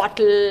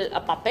bottle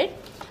puppet.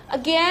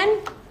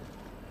 Again,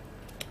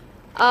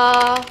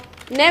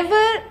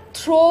 never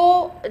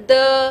throw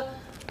the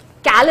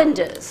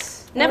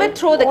calendars. Never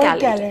throw the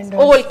calendars.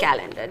 Old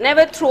calendar.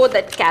 Never throw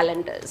that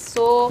calendars.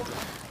 So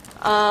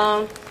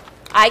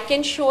I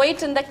can show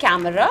it in the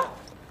camera.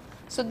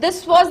 So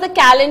this was the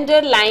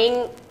calendar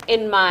lying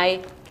in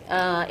my,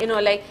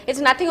 it's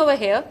nothing over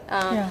here.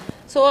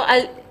 So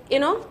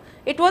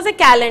it was a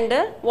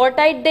calendar. What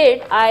I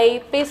did,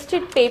 I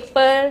pasted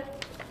paper.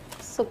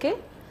 It's okay.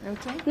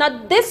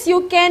 Now this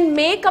you can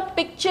make a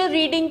picture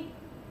reading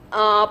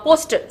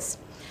posters.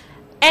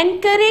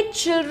 Encourage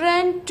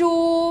children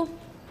to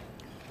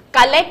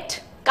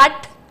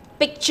cut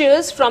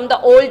pictures from the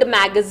old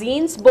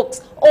magazines,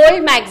 books,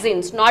 old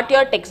magazines, not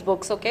your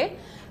textbooks, okay?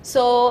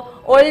 So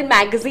old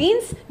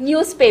magazines,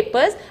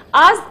 newspapers,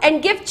 ask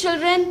and give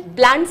children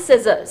blunt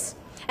scissors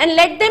and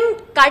let them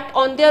cut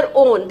on their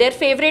own, their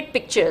favorite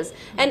pictures,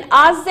 and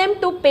ask them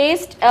to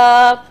paste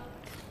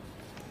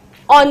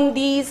on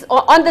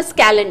this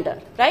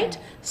calendar, right?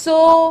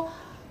 So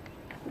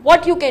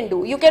what you can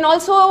do, you can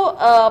also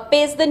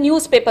paste the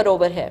newspaper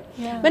over here.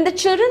 When the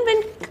children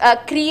will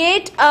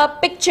create a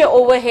picture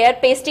over here,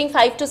 pasting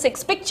 5 to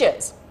 6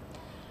 pictures,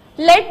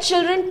 let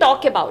children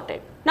talk about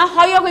it. Now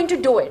how you are going to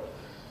do it?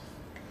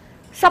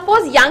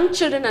 Suppose young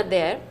children are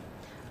there,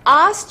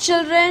 ask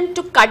children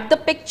to cut the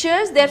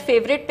pictures, their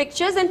favorite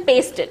pictures, and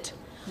paste it.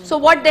 So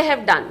what they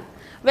have done,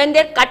 when they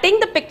are cutting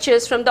the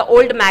pictures from the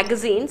old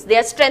magazines, they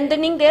are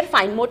strengthening their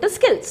fine motor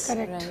skills.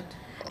 Correct. Right.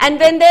 And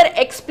when they are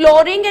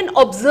exploring and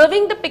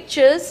observing the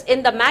pictures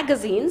in the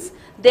magazines,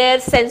 their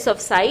sense of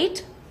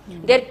sight,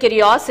 their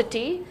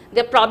curiosity,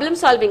 their problem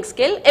solving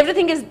skill,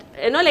 everything is,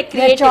 like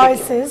creativity.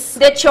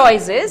 Their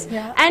choices.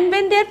 And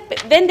when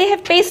they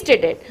have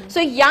pasted it,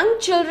 so young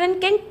children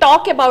can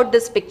talk about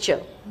this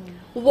picture,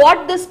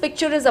 what this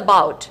picture is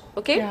about,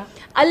 okay?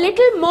 A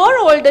little more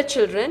older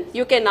children,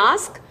 you can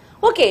ask,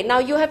 okay, now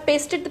you have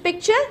pasted the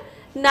picture,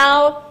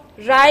 now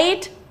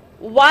write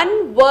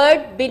one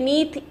word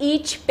beneath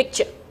each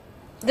picture.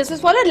 This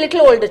is for a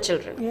little older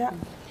children.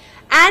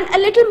 And a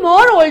little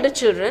more older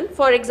children,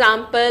 for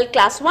example,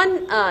 class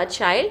 1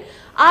 child,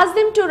 ask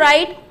them to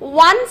write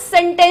one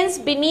sentence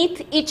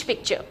beneath each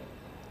picture.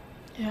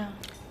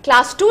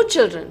 Class 2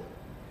 children,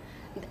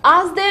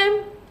 ask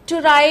them to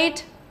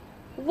write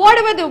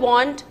whatever they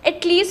want,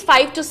 at least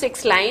 5 to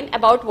 6 lines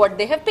about what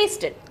they have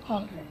pasted.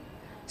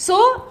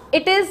 So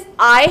it is,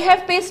 I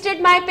have pasted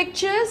my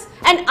pictures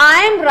and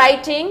I am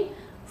writing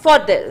for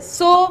this.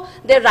 So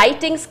their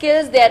writing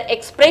skills, their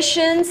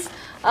expressions,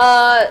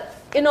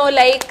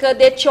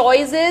 their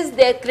choices,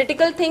 their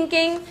critical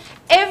thinking,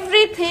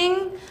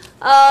 everything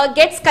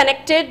gets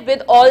connected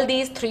with all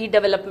these 3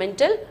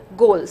 developmental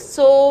goals.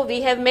 So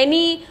we have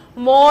many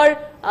more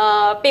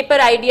paper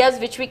ideas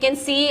which we can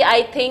see,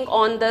 I think,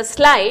 on the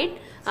slide.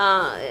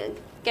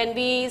 Can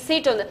we see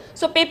it on the,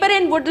 so paper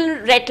and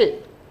wooden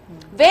rattle,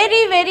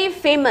 very, very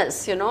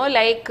famous, this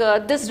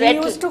rattle.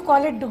 We used to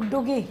call it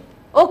dugdugi.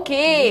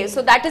 Okay,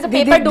 so that is a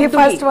paper dugdugi. The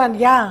first one,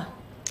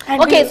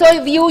 And okay, so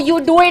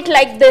you do it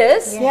like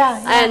this,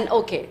 and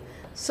okay.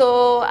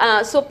 So,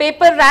 so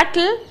paper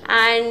rattle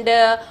and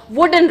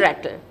wooden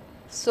rattle.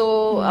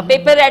 So a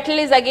paper rattle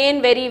is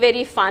again very,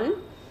 very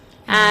fun.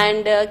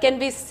 And can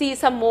we see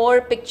some more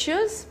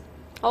pictures?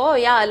 Oh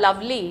yeah,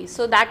 lovely.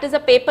 So that is a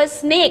paper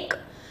snake.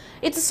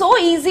 It's so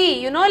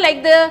easy,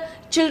 like the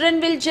children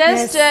will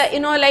just,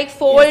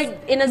 fold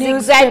in a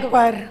zigzag.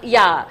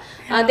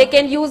 They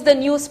can use the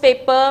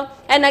newspaper,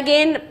 and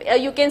again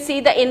you can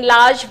see the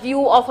enlarged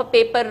view of a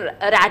paper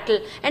rattle.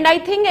 And I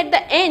think at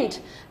the end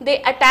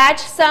they attach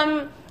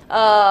some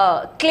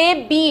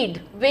clay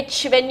bead,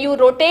 which when you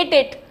rotate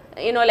it,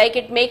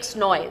 it makes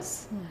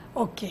noise.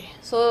 Okay.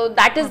 So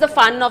that is the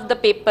fun of the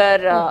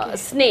paper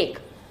snake.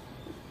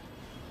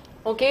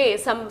 Okay,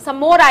 some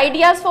more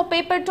ideas for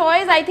paper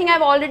toys. I think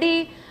I've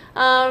already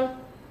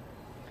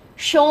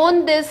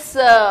shown this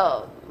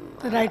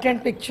right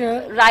hand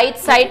picture, right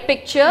side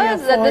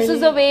pictures. This is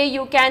the way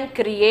you can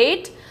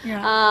create,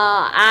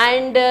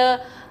 and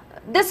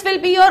this will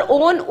be your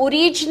own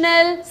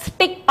original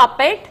stick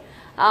puppet,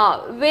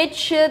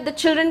 which the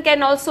children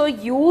can also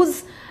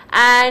use.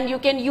 And you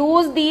can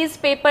use these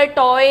paper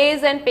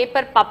toys and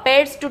paper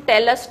puppets to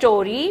tell a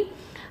story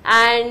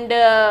and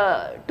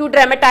to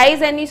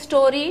dramatize any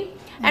story.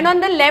 And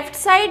on the left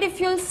side, if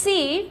you'll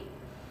see,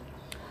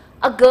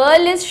 a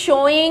girl is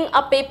showing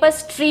a paper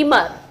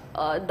streamer,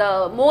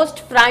 the most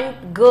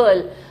front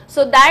girl.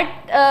 So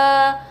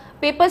that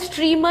paper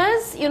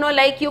streamers, you know,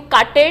 like you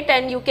cut it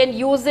and you can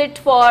use it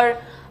for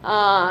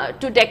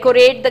to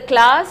decorate the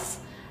class,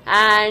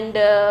 and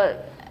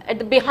at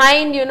the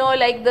behind, you know,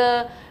 like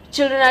the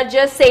children are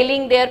just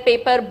sailing their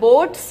paper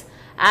boats.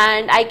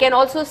 And I can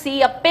also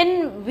see a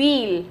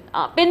pinwheel.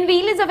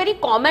 Pinwheel is a very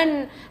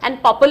common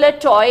and popular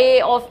toy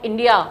of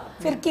India.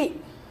 Firki.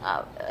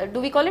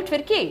 Do we call it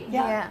firki?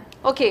 Yeah.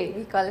 Okay.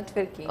 We call it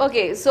firki.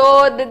 Okay.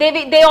 So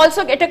they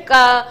also get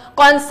a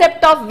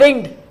concept of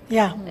wind.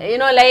 Yeah. You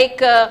know,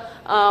 like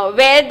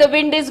where the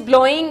wind is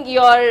blowing,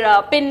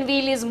 your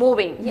pinwheel is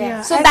moving.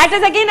 Yeah. So And that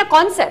is again a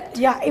concept.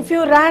 Yeah, if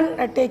you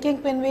run taking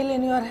pinwheel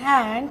in your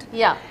hand,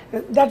 Yeah.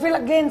 that will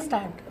again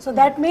start. So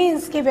that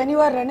means that when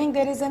you are running,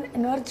 there is an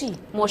energy,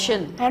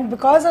 Motion. and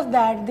because of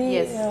that,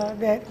 Yes.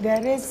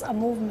 there is a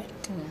movement.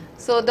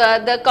 So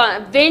the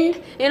wind,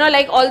 you know,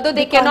 like although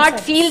they The cannot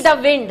concepts. feel the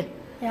wind,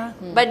 Yeah,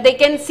 but they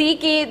can see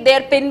ki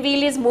their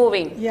pinwheel is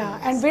moving.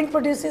 yeah, and wind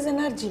produces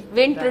energy.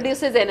 Wind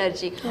produces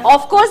energy.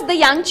 Of course, the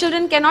young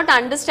children cannot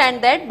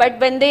understand that, but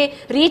when they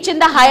reach in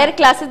the higher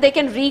classes, they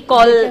can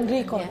recall. You can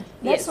recall. Yeah.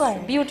 That's Yes, why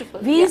beautiful.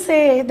 we Yeah.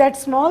 say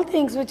that small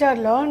things which are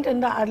learned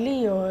in the early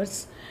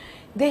years,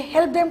 they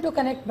help them to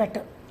connect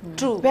better.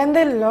 True. When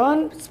they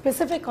learn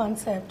specific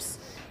concepts,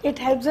 it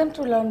helps them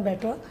to learn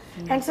better.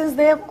 And since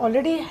they have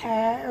already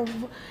have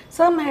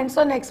some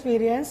hands-on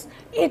experience,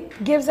 it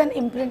gives an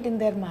imprint in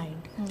their mind.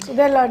 So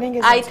their learning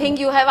is. I also think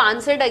you have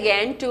answered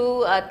again to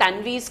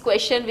Tanvi's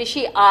question which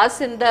she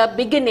asked in the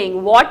beginning,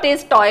 what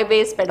is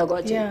toy-based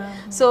pedagogy? Yeah.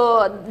 So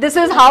this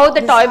is how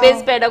the This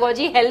toy-based how-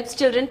 pedagogy helps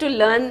children to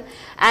learn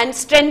and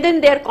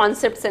strengthen their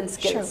concepts and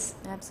skills.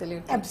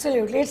 Absolutely.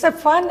 Absolutely, it's a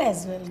fun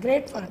as well.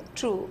 Great fun.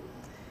 True.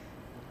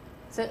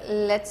 So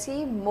let's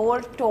see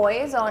more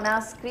toys on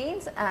our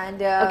screens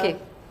and Okay.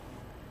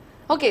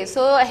 Okay,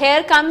 so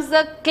here comes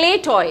the clay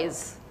toys.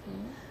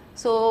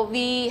 So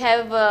we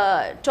have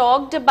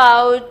talked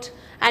about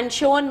and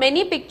shown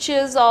many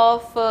pictures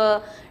of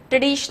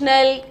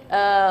traditional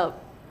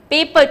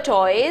paper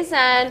toys,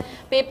 and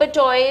paper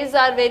toys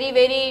are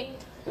very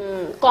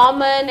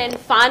common and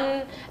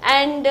fun,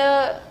 and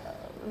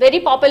very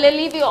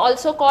popularly we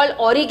also call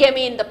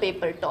origami in the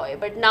paper toy,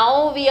 but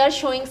now we are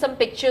showing some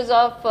pictures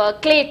of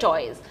clay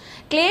toys.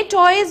 Clay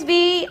toys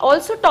we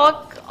also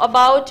talk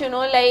about, you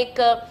know, like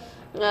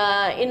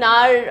in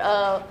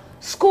our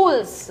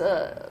schools,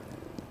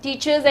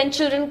 teachers and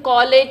children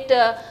call it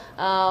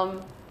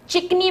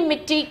chikni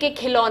mitti ke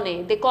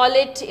khilone. They call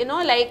it, you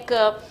know, like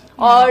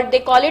or they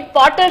call it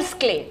potter's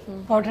clay.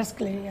 Potter's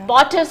clay, yeah.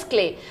 Potter's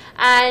clay.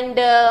 And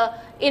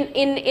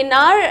in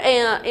our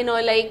you know,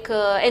 like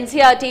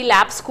NCERT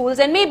lab schools,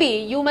 and maybe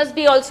you must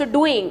be also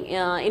doing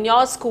in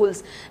your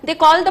schools, they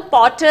call the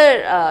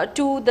potter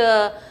to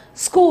the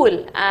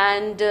school,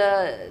 and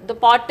the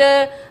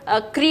potter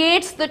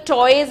creates the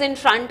toys in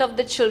front of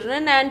the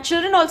children, and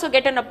children also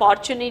get an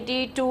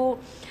opportunity to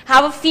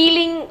have a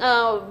feeling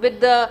with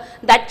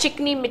that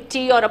chikni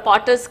mitti or a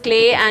potter's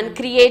clay and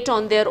create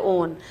on their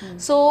own.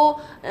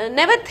 So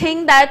never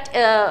think that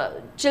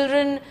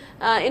children,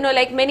 you know,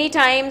 like many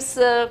times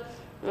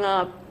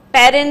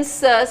parents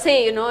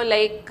say, you know,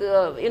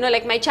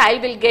 like my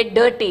child will get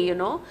dirty, you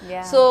know.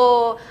 Yeah.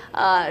 So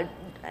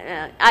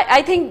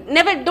I think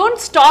don't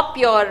stop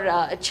your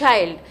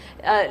child.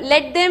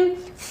 Let them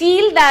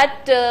feel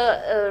that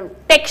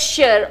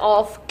texture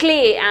of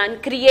clay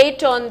and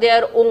create on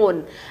their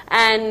own,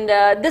 and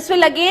this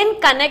will again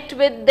connect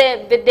with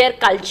their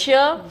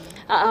culture,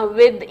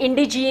 with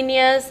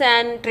indigenous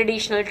and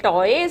traditional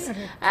toys.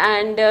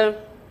 And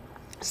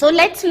so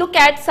let's look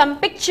at some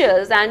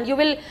pictures, and you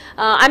will,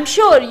 I'm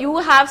sure you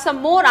have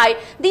some more.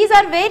 These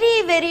are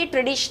very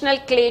traditional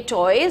clay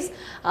toys,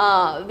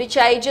 which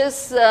I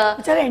just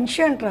Which are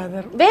ancient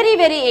rather.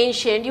 very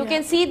ancient. You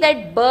can see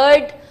that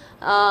bird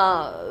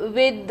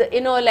with,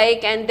 you know,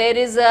 like, and there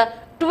is a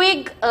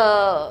twig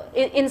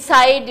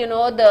inside, you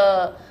know,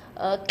 the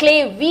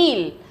clay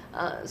wheel,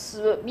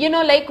 so, you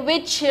know, like,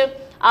 which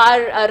our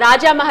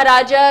Raja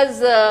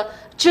Maharajas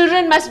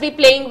children must be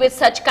playing with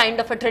such kind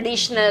of a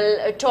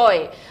traditional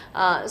toy.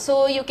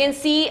 So you can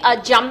see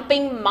a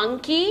jumping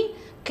monkey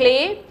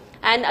clay,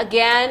 and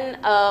again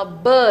a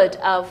bird,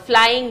 a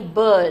flying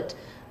bird.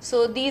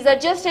 So these are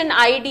just an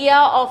idea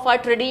of our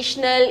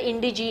traditional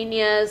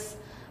indigenous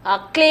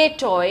clay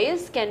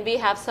toys. Can we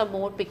have some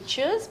more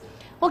pictures?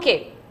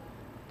 Okay,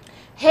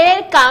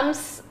 here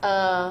comes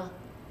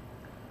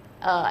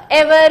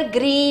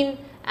evergreen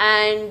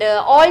and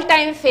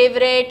all-time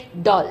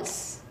favorite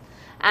dolls,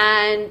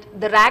 and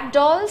the rag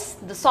dolls,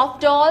 the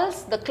soft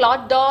dolls, the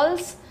cloth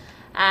dolls,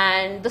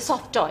 and the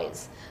soft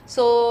toys.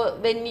 So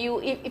when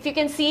if you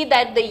can see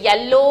that the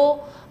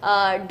yellow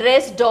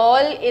dress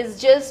doll is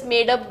just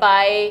made up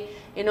by,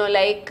 you know,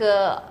 like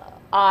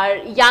our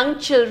young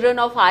children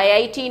of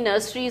IIT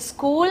nursery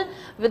school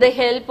with the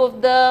help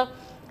of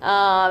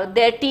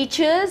their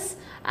teachers,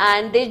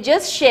 and they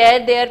just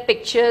share their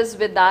pictures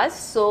with us.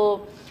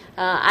 So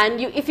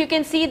And if you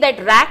can see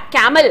that rag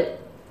camel,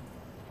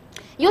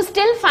 you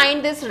still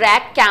find this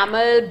rag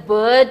camel,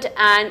 bird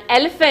and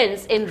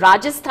elephants in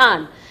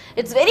Rajasthan.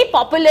 It's very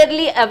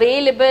popularly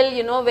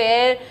available,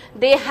 where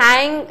they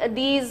hang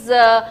these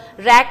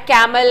rag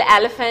camel,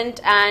 elephant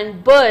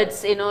and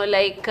birds,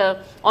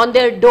 on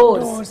their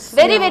doors.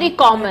 Very, very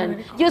common.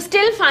 Very common. You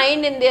still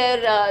find in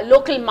their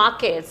local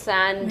markets,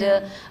 and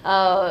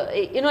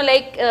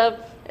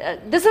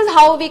this is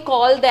how we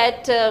call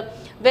that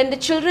when the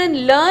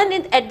children learn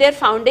at their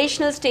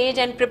foundational stage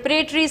and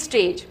preparatory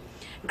stage,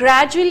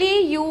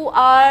 gradually you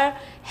are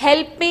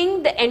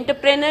helping the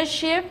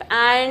entrepreneurship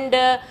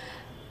and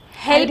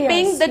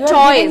helping the you toys.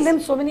 Are giving them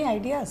so many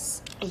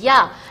ideas.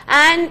 Yeah,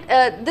 and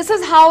this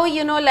is how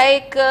you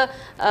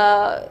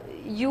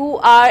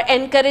are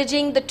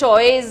encouraging the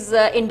toys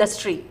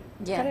industry.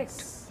 Yes.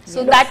 Correct.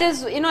 So that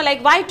is,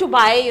 why to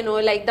buy,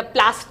 the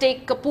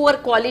plastic, poor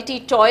quality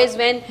toys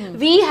when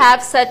we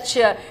have such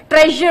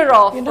treasure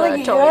of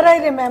toys. Here I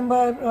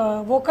remember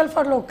vocal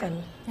for local.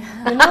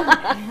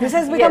 This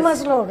has become a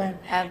slogan.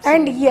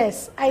 Absolutely. And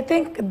yes, I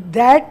think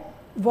that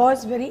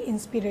was very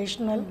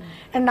inspirational.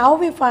 And now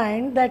we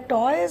find that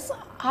toys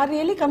are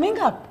really coming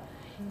up.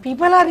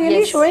 People are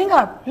really showing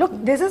up. Look,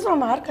 this is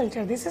from our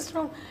culture. This is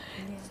from...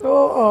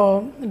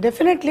 So,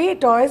 definitely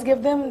toys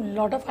give them a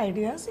lot of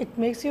ideas. It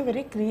makes you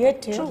very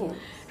creative. True.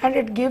 And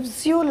it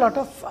gives you a lot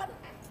of fun.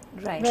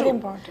 Right. Very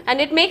important.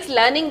 And it makes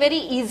learning very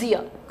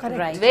easier. Correct.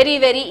 Right. Very,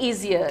 very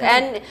easier.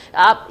 Correct.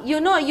 And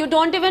you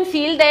don't even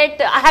feel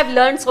that I have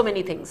learned so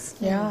many things.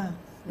 Yeah.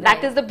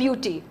 That is the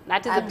beauty.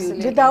 That is the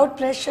beauty. Without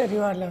pressure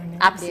you are learning.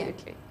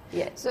 Absolutely.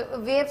 Yes. So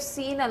we have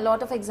seen a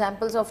lot of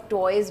examples of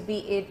toys, be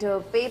it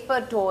paper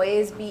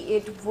toys, be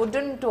it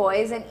wooden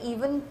toys and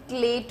even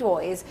clay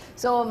toys.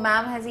 So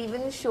ma'am has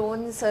even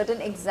shown certain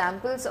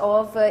examples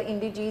of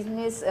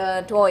indigenous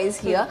toys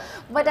here.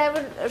 But I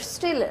would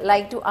still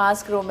like to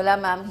ask Romila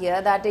ma'am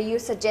here that you're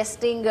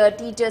suggesting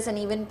teachers and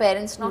even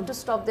parents not to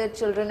stop their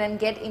children and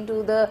get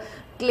into the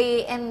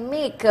clay and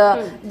make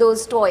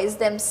those toys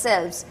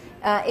themselves.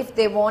 If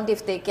they want,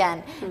 if they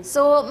can.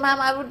 So ma'am,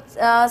 I would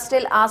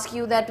still ask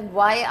you that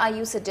why are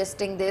you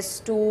suggesting this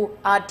to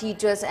our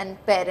teachers and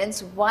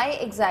parents? Why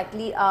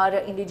exactly are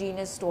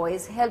indigenous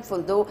toys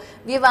helpful? Though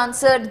we have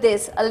answered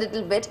this a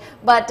little bit,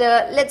 but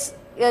let's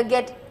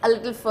get a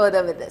little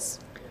further with this.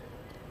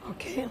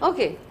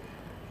 Okay.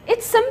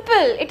 It's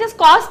simple. It is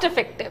cost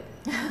effective.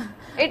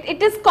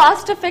 it is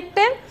cost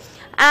effective,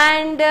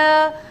 and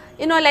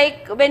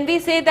when we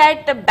say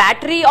that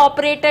battery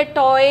operated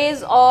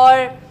toys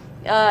or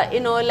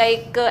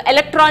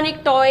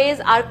electronic toys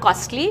are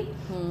costly,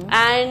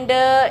 and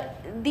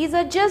these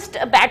are just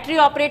battery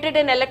operated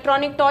and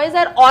electronic toys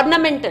are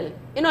ornamental.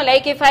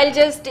 If I'll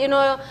just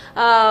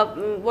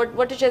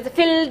what is it,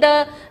 fill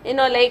the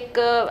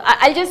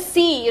I'll just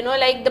see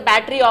the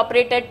battery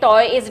operated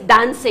toy is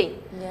dancing.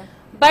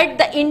 But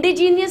the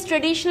indigenous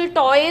traditional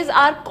toys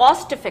are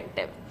cost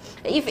effective.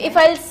 If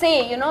I'll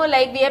say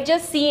we have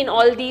just seen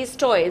all these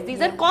toys,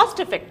 these are cost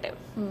effective.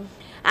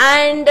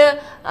 And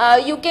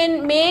you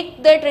can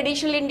make the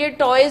traditional Indian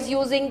toys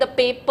using the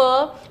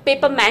paper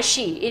mache.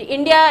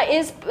 India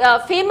is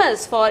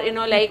famous for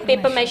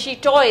paper mache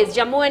toys.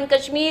 Jammu and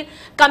Kashmir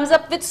comes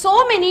up with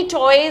so many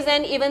toys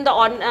and even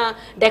the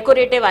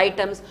decorative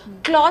items.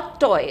 Cloth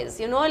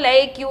toys, you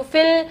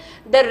fill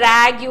the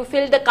rag, you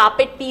fill the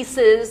carpet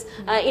pieces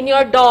in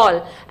your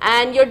doll,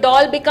 and your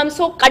doll becomes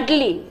so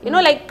cuddly.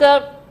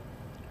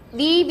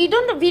 We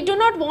do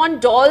not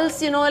want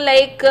dolls,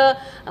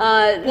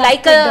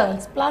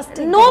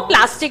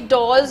 plastic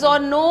dolls or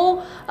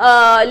no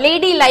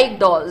ladylike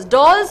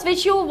dolls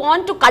which you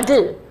want to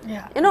cuddle.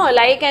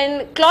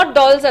 And cloth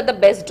dolls are the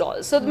best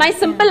dolls. So my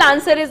simple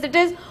answer is it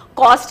is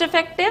cost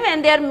effective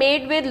and they are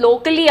made with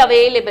locally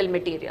available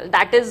material.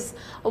 That is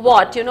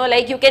what,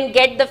 you can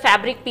get the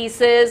fabric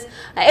pieces,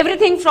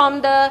 everything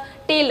from the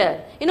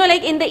tailor.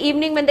 In the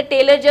evening when the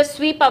tailor just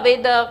sweep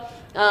away the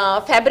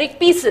fabric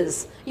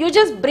pieces, you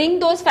just bring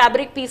those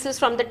fabric pieces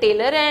from the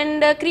tailor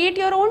and create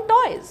your own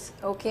toys.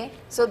 Okay,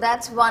 so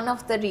that's one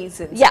of the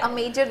reasons. Yeah. A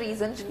major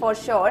reason for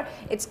sure.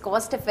 It's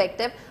cost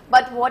effective.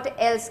 But what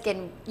else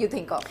can you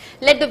think of?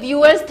 Let the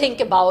viewers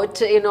think about,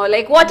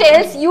 what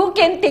else you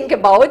can think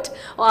about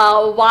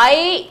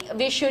why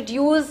we should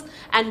use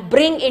and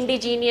bring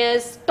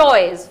indigenous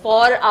toys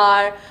for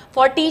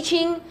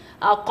teaching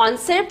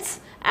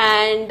concepts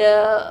and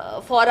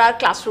for our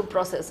classroom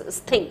processes.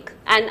 Think,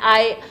 and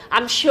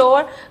I'm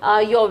sure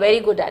you're very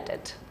good at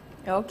it.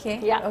 Okay.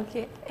 Yeah.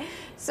 Okay.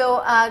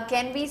 So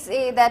can we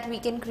say that we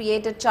can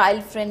create a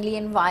child-friendly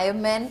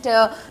environment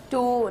to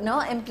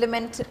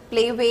implement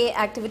playway,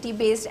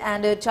 activity-based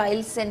and a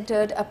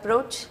child-centered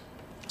approach?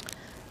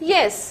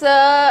 Yes,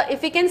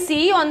 if we can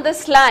see on the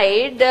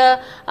slide,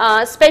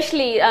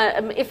 especially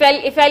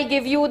if I'll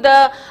give you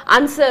the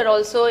answer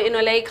also,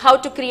 how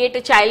to create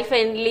a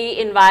child-friendly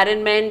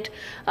environment,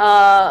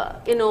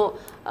 to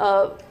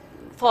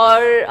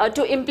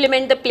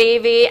implement the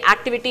playway,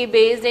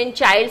 activity-based and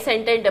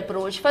child-centered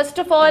approach. First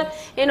of all,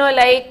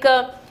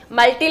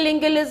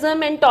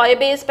 multilingualism and toy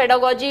based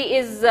pedagogy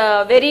is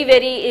very,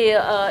 very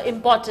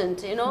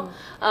important, you know.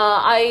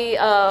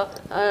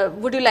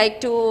 Would you like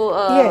to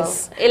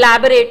Yes.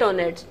 elaborate on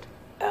it?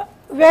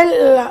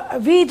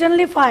 We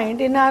generally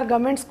find in our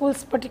government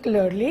schools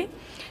particularly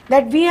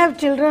that we have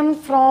children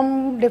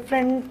from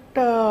different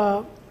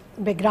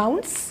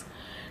backgrounds,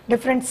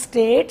 different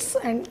states,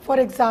 and for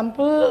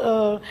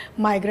example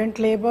migrant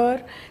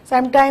labor,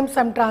 sometimes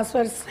some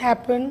transfers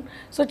happen.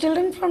 So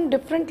children from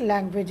different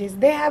languages,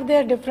 they have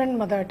their different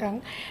mother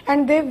tongue,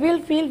 and they will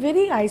feel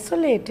very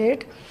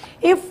isolated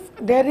if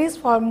there is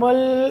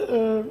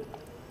formal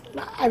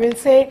I will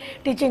say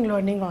teaching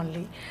learning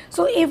only.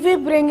 So if we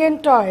bring in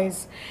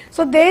toys,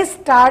 so they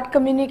start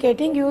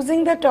communicating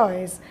using the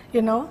toys,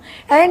 you know,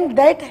 and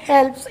that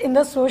helps in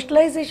the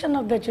socialization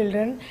of the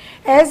children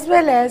as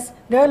well as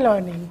their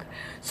learning.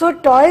 So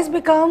toys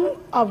become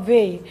a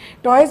way,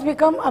 toys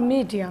become a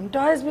medium,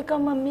 toys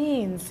become a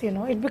means, you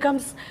know, it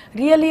becomes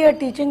really a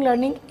teaching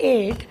learning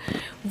aid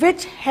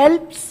which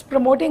helps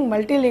promoting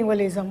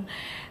multilingualism.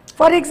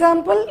 For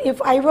example, if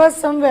I was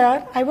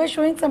somewhere, I was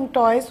showing some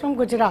toys from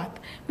Gujarat,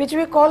 which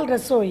we call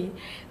rasoi.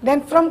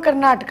 Then from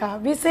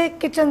Karnataka, we say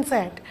kitchen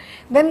set.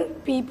 Then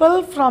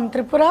people from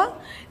Tripura,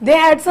 they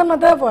had some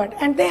other word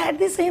and they had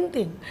the same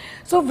thing.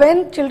 So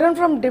when children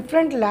from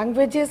different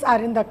languages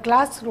are in the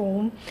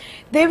classroom,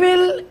 they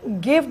will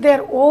give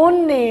their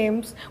own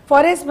names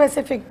for a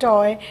specific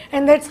toy,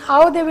 and that's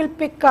how they will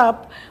pick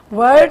up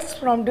words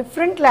from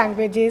different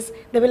languages.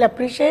 They will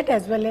appreciate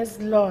as well as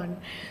learn.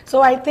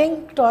 So I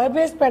think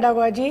toy-based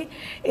pedagogy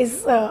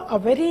is a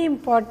very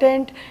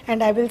important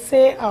and I will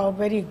say a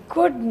very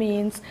good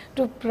means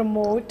to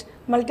promote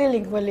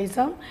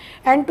multilingualism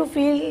and to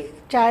feel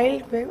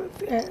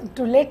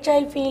to let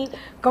child feel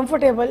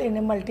comfortable in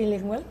a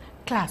multilingual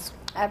classroom.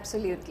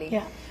 Absolutely.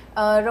 Yeah.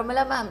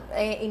 Romila ma'am,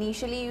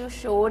 initially you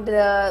showed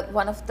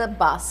one of the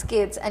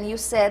baskets and you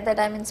said that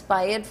I'm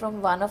inspired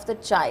from one of the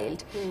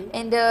child.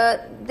 And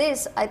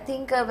this, I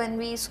think when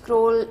we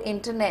scroll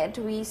internet,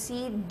 we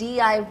see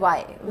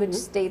DIY, which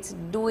states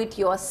do it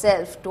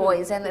yourself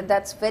toys, and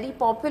that's very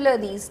popular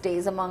these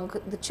days among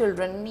the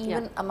children,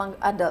 even among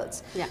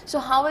adults. So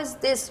how is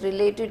this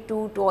related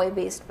to toy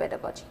based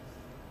pedagogy?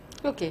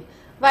 Okay,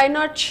 why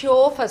not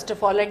show first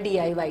of all a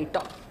DIY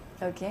toy?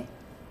 Okay.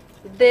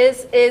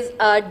 This is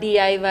a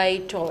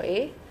DIY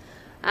toy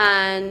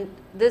and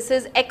this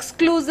is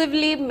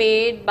exclusively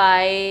made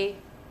by,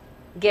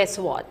 guess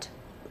what?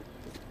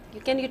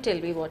 Can you tell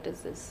me what is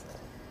this?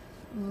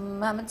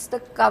 Ma'am, it's the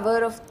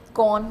cover of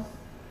corn.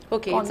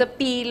 Okay, corn. it's a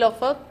peel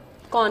of a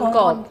corn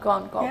cob.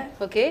 Yeah.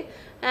 Okay,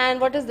 and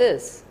what is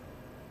this?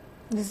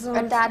 This is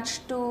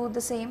Attached to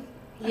the same?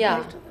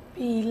 Yeah.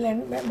 peel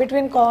and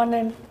between corn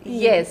and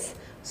peel. Yes.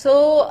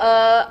 So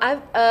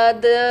I've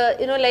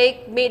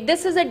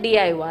this is a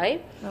DIY,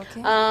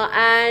 Okay.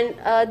 and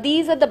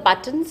these are the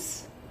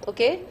buttons,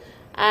 okay,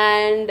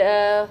 and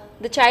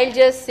the child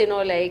just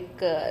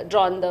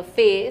drawn the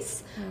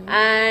face,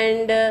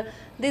 and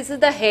this is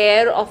the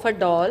hair of a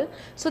doll.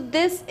 So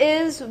this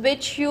is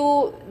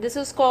this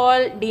is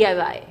called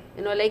DIY.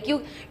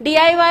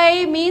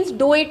 DIY means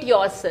do it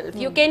yourself.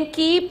 You can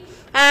keep,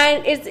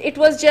 and it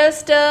was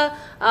just a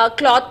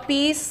cloth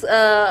piece,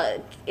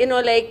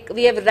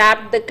 we have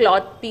wrapped the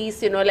cloth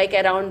piece,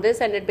 around this,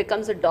 and it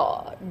becomes a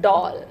doll,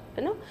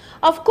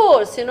 Of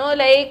course,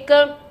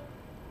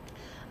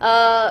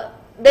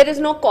 there is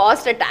no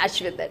cost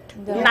attached with it.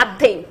 Yeah.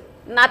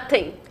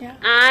 Nothing. Yeah.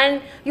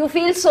 And you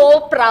feel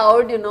so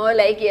proud,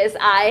 yes,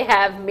 I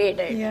have made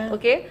it. Yeah.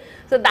 Okay.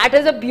 So that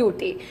is a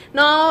beauty.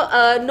 Now,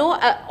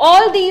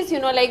 all these,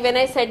 when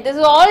I said this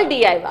is all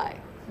DIY.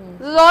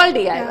 This is all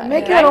DIY. Yeah,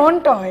 make your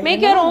own toy.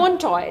 Make your own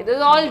toy. This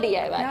is all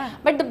DIY. Yeah.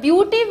 But the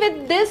beauty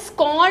with this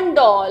corn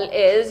doll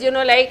is, you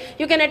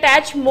can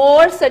attach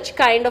more such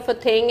kind of a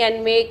thing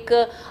and make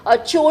a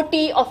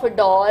choti of a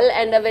doll,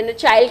 and when a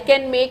child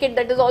can make it,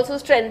 that is also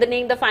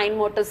strengthening the fine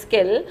motor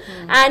skill.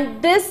 And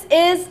this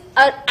is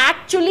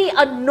actually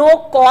a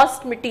no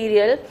cost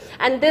material,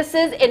 and this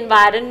is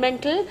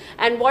environmental,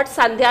 and what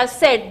Sandhya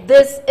said,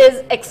 this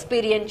is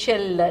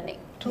experiential learning.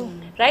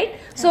 Right?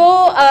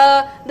 So,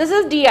 this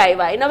is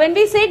DIY. Now, when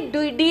we say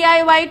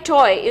DIY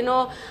toy,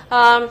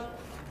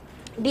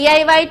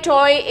 DIY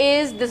toy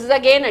is, this is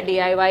again a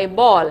DIY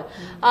ball.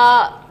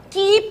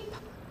 Keep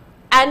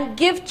and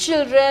give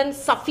children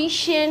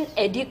sufficient,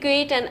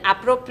 adequate and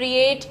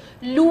appropriate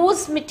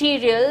loose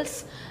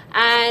materials,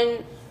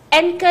 and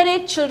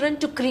encourage children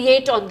to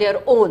create on their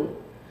own.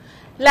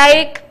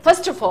 Like,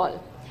 first of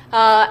all,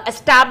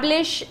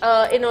 establish,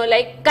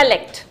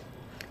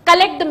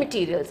 collect the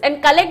materials,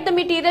 and collect the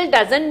material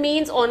doesn't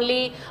means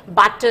only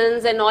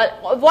buttons and all,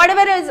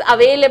 whatever is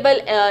available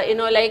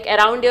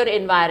around your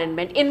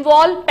environment.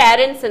 Involve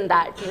parents in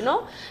that,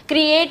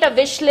 create a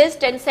wish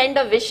list and send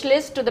a wish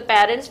list to the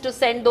parents to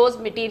send those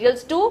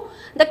materials to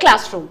the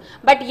classroom.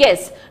 But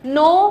yes,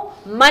 no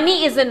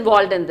money is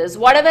involved in this.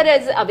 Whatever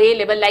is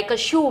available, like a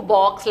shoe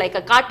box, like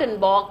a carton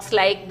box,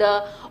 like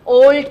the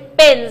old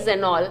pens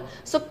and all.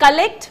 So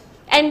collect,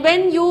 and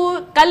when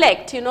you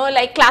collect,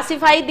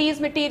 classify these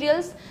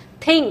materials,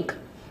 think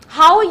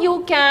how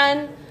you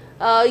can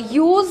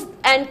use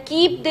and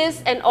keep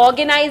this and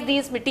organize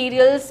these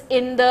materials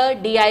in the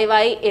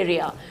DIY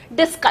area.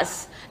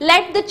 Discuss.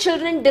 Let the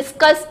children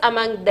discuss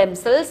among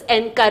themselves,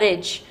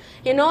 encourage,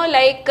 you know,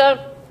 like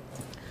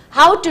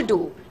how to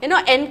do, you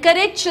know,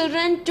 encourage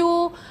children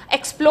to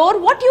explore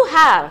what you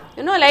have,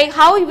 you know, like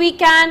how we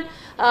can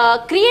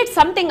create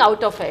something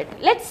out of it.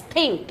 Let's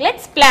think,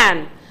 let's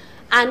plan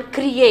and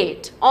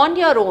create on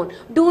your own.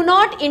 Do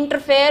not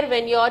interfere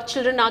when your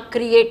children are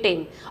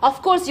creating.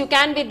 Of course, you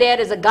can be there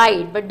as a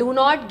guide, but do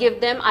not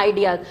give them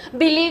ideas.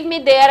 Believe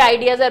me, their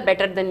ideas are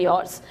better than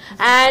yours.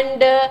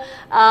 And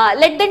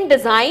let them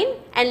design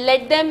and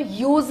let them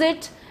use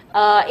it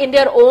in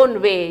their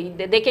own way.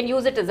 They can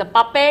use it as a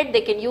puppet,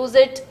 they can use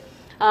it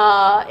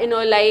you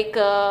know, like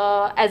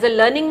as a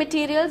learning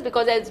materials,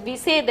 because as we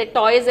say, the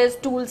toys as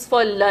tools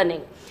for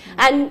learning.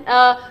 And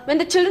when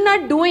the children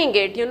are doing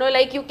it, you know,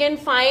 like you can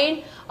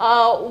find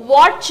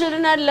what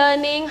children are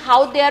learning,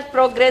 how they are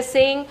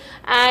progressing,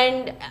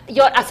 and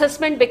your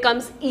assessment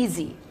becomes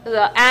easy.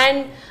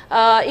 And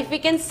if we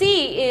can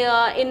see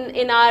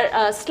in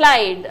our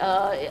slide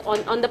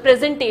on the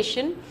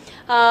presentation,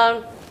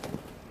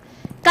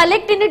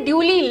 collect in a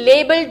duly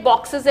labeled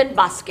boxes and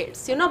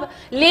baskets. You know,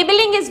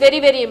 labeling is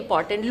very, very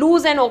important.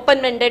 Loose and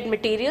open-ended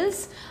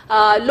materials,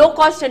 low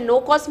cost and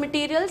no cost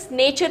materials,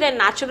 nature and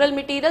natural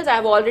materials, I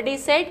have already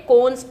said,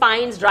 cones,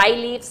 pines, dry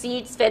leaves,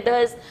 seeds,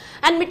 feathers,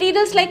 and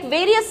materials like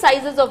various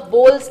sizes of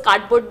bowls,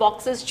 cardboard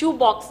boxes, shoe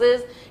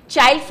boxes,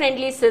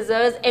 child-friendly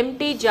scissors,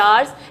 empty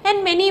jars,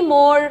 and many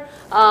more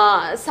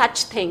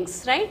such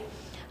things, right?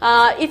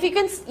 If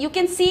you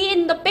can see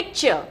in the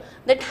picture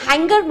that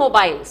hanger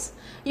mobiles,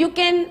 you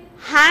can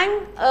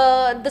hang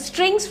the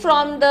strings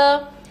from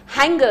the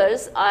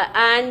hangers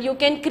and you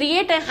can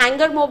create a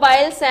hanger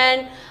mobiles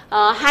and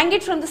hang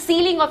it from the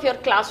ceiling of your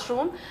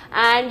classroom,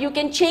 and you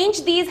can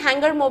change these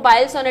hanger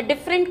mobiles on a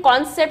different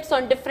concepts,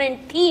 on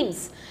different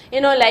themes, you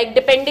know, like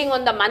depending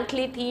on the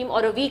monthly theme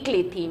or a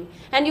weekly theme.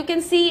 And you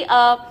can see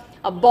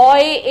a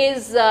boy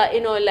is you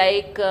know,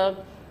 like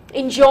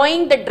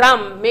enjoying the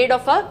drum made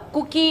of a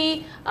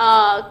cookie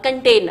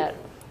container.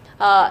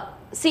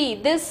 See,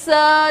 this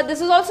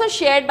is also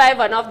shared by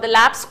one of the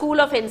lab school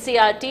of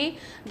NCERT,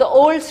 the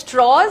old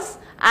straws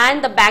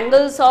and the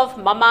bangles of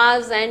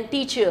mamas and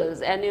teachers,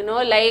 and you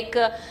know, like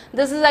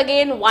this is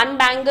again 1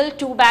 bangle,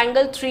 2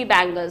 bangle, 3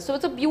 bangles. So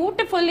it's a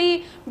beautiful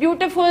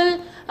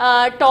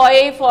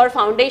toy for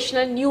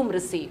foundational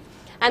numeracy,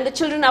 and the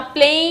children are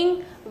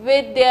playing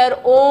with their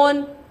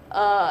own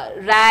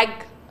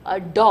rag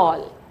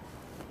doll.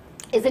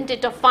 Isn't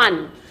it a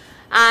fun?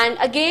 And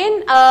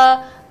again,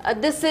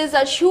 this is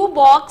a shoe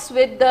box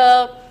with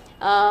the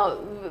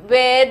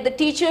where the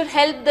teacher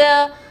helped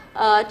the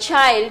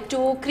child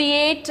to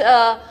create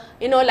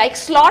you know, like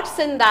slots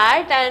in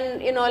that,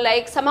 and you know,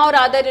 like somehow or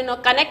other, you know,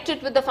 connect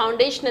it with the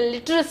foundational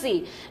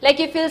literacy. Like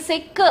if you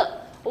say k,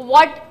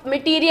 what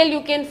material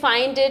you can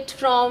find it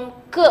from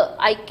k,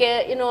 I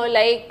can, you know,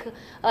 like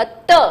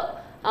t,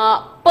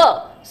 p.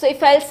 So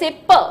if I'll say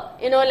p,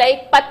 you know,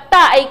 like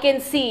patta, I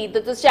can see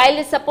that the child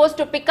is supposed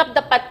to pick up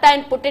the patta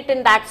and put it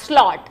in that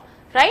slot,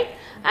 right?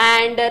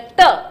 And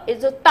t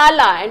is a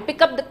tala, and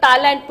pick up the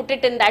tala and put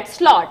it in that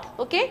slot.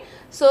 Okay,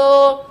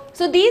 so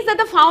these are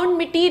the found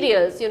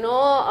materials, you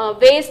know,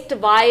 waste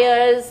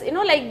wires, you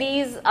know, like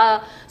these.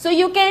 So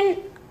you can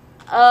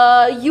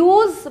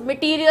use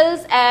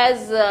materials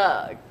as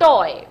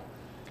toy.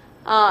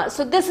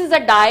 So this is a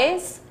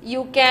dice.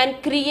 You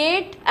can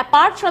create,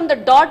 apart from the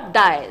dot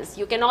dice,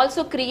 you can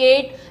also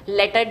create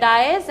letter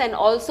dice and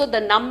also the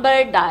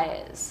number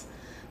dice.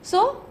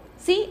 So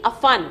see, a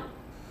fun.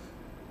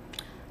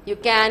 You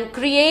can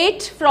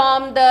create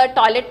from the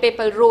toilet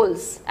paper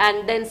rolls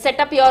and then set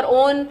up your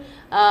own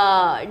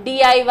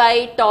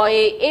DIY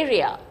toy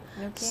area.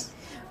 Okay.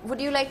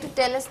 Would you like to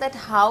tell us that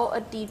how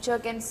a teacher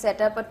can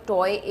set up a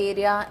toy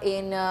area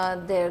in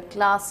their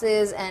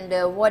classes,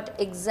 and what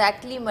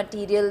exactly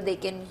material they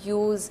can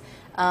use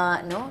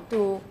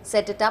to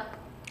set it up?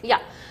 Yeah.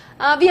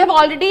 We have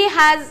already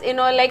has, you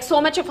know, like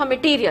so much of a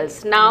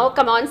materials. Now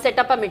come on, set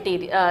up a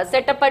material,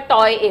 set up a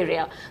toy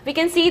area. We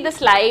can see the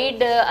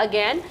slide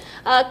again.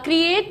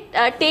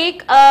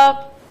 Take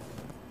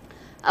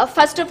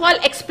first of all,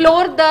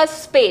 explore the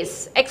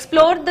space.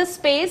 Explore the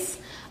space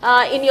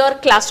in your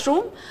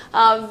classroom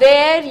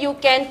where you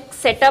can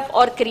set up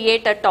or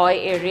create a toy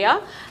area,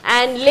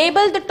 and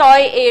label the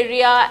toy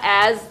area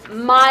as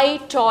my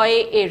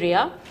toy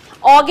area.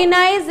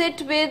 Organize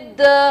it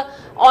with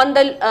on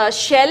the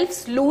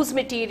shelves, loose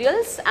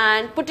materials,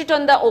 and put it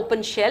on the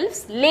open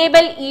shelves.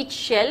 Label each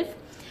shelf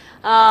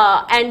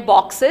and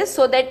boxes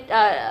so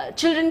that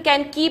children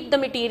can keep the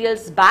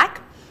materials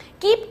back.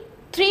 Keep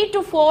 3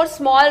 to 4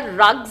 small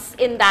rugs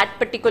in that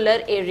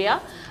particular area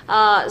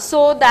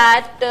so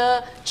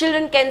that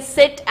children can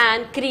sit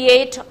and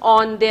create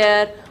on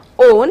their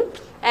own,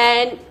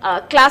 and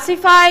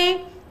classify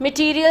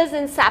materials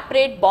in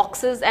separate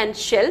boxes and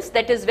shelves.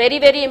 That is very,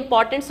 very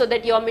important so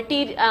that your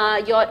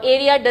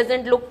area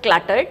doesn't look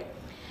cluttered.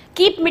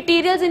 Keep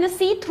materials in a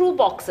see-through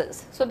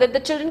boxes so that the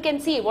children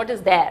can see what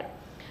is there.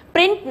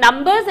 print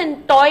numbers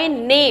and toy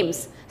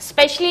names,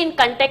 especially in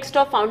context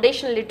of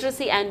foundational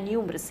literacy and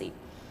numeracy.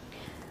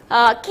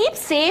 Keep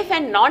safe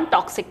and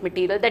non-toxic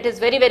material, that is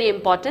very, very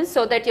important,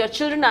 so that your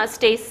children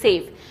stay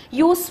safe.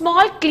 Use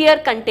small clear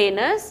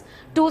containers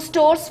to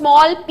store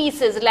small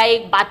pieces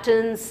like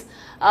buttons,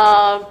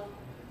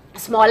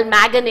 small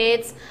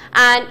magnets,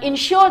 and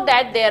ensure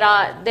that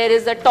there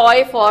is a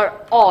toy for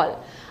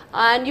all.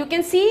 And you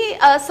can see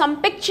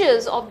some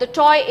pictures of the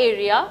toy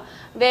area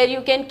where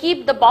you can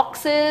keep the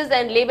boxes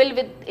and label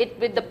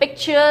with the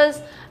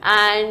pictures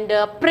and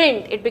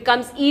print. It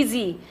becomes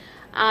easy.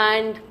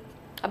 And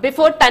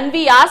before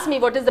Tanvi asked me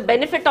what is the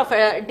benefit of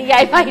a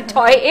DIY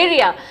toy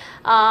area,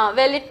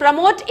 well, it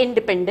promotes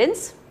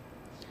independence.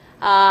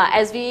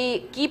 As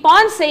we keep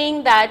on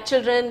saying that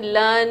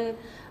children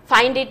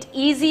find it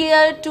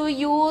easier to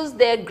use,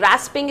 their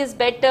grasping is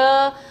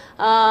better,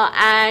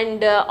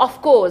 and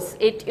of course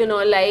it,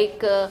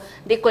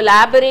 they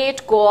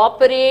collaborate,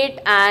 cooperate,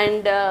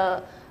 and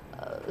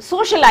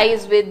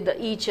socialize with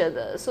each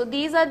other. So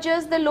these are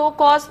just the low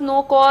cost,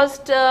 no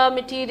cost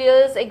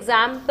materials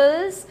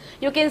examples.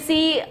 You can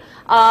see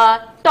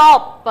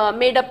top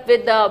made up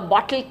with a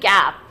bottle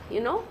cap,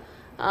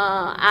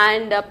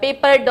 and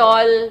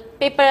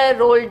paper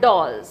roll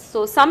dolls.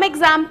 So some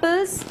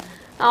examples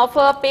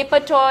of paper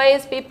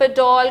toys, paper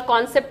doll,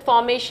 concept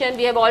formation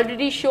we have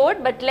already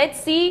showed, but let's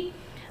see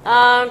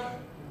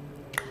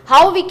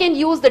how we can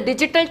use the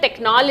digital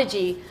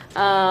technology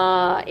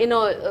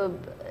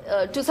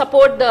to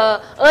support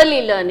the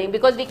early learning,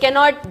 because we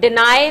cannot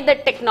deny the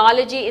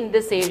technology in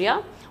this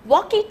area.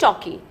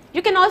 Walkie-talkie.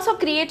 You can also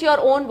create your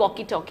own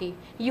walkie-talkie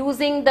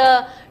using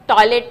the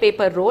toilet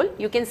paper roll.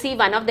 You can see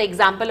one of the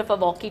example of a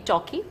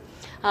walkie-talkie.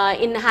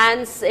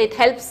 It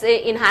helps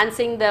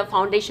enhancing the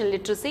foundation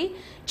literacy.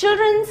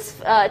 Children's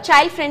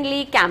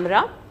child-friendly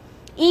camera,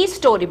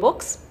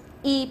 e-storybooks,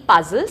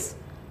 e-puzzles,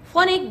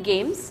 phonic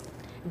games,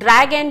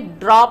 drag and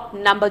drop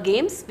number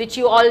games, which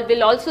you all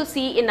will also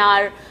see in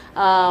our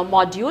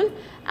module,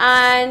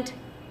 and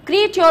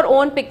create your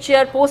own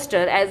picture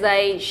poster as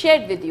I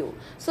shared with you.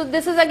 So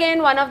this is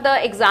again one of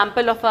the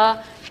example of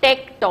a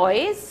tech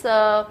toys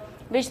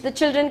which the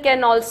children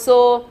can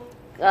also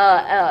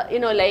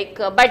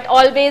but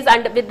always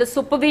with the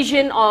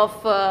supervision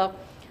of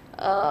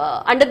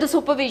under the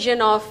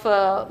supervision of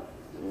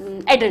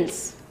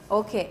adults.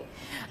 Okay.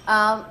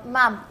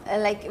 Ma'am,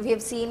 like we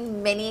have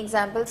seen many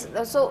examples.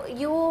 So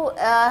you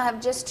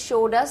have just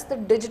showed us the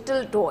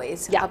digital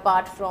toys,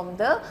 apart from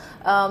the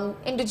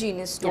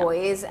indigenous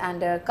toys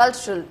and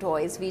cultural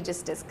toys we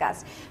just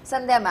discussed.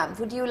 Sandhya ma'am,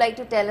 would you like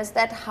to tell us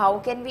that how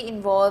can we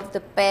involve the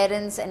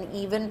parents and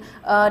even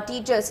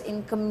teachers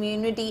in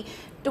community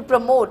to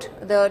promote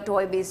the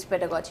toy-based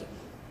pedagogy?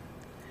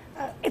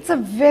 It's a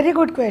very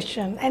good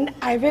question, and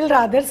I will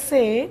rather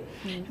say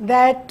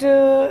that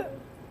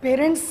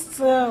parents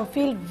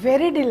feel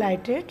very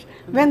delighted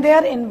when they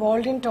are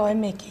involved in toy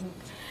making,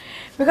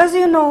 because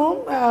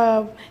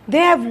they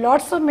have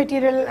lots of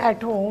material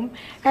at home,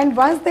 and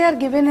once they are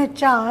given a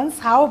chance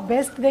how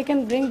best they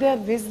can bring their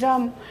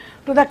wisdom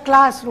to the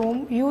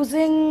classroom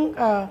using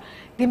the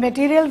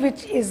material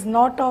which is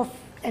not of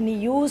any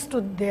use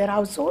to their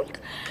household,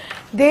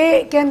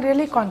 they can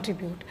really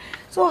contribute.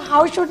 So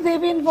how should they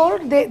be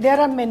involved? There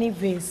are many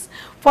ways.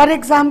 For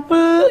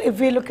example, if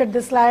we look at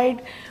the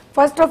slide,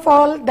 first of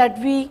all, that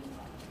we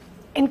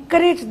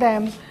encourage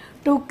them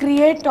to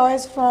create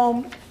toys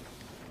from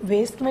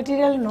waste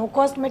material, no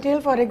cost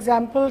material. For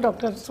example,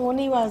 Dr.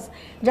 Soni was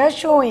just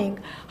showing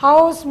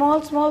how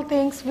small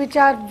things which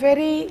are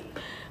very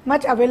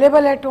much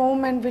available at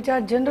home and which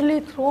are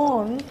generally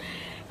thrown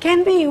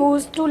can be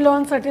used to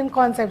learn certain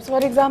concepts.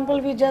 For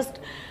example, we just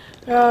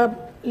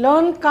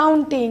learn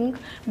counting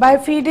by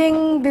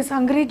feeding this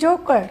hungry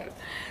joker.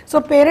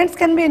 So parents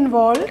can be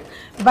involved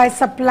by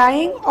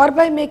supplying or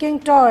by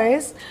making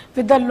toys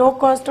with the low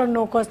cost or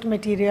no cost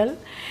material.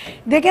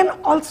 They can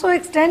also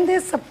extend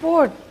their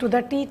support to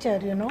the teacher,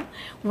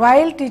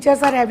 while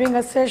teachers are having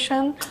a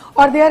session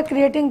or they are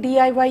creating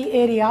DIY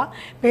area,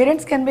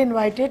 parents can be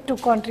invited to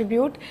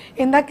contribute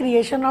in the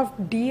creation of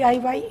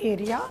DIY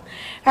area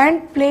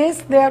and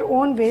place their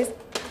own waste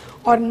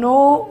or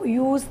no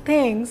use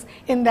things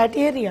in that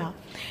area.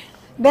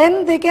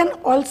 Then they can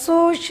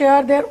also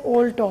share their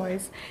old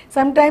toys.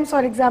 Sometimes,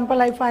 for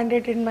example, I find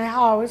it in my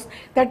house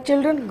that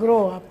children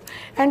grow up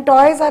and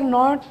toys are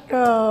not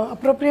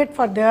appropriate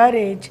for their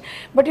age,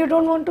 but you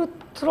don't want to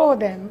throw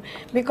them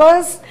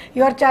because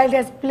your child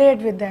has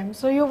played with them.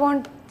 So you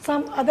want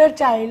some other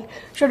child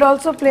should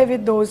also play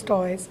with those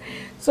toys.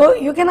 So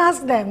you can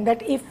ask them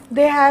that if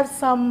they have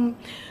some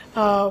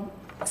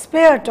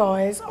spare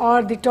toys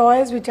or the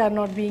toys which are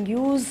not being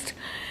used,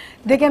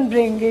 they can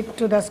bring it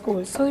to the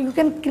school. So you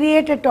can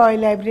create a toy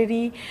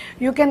library,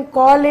 you can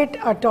call it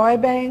a toy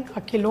bank,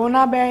 a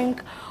Kilona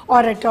bank,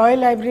 or a toy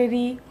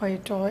library, or a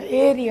toy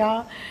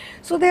area.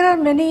 So there are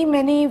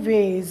many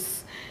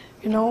ways.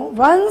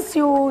 Once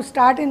you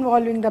start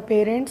involving the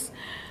parents,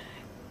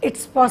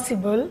 it's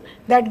possible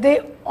that they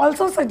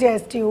also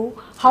suggest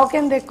you how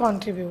can they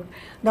contribute.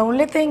 The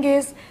only thing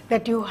is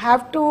that you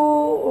have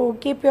to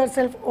keep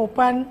yourself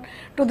open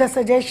to the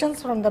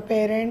suggestions from the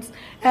parents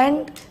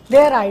and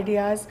their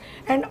ideas,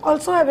 and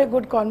also have a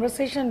good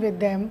conversation with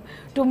them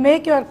to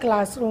make your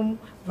classroom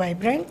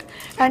vibrant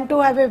and to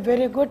have a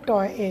very good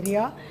toy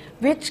area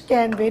which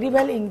can very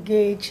well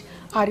engage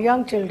our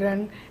young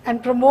children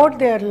and promote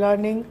their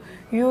learning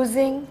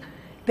using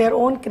their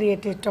own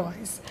creative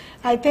toys.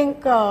 I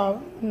think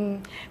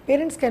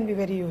parents can be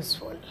very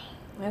useful.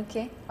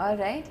 Okay, all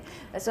right.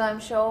 So I'm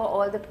sure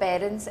all the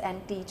parents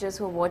and teachers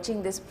who are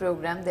watching this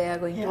program, they are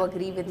going to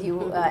agree with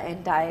you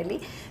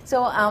entirely.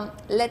 So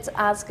let's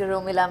ask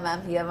Romila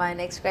ma'am here. My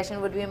next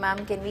question would be,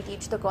 ma'am, can we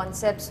teach the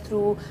concepts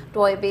through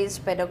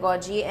toy-based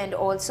pedagogy, and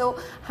also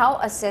how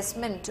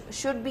assessment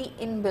should be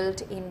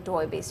inbuilt in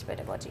toy-based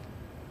pedagogy?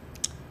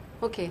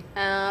 Okay,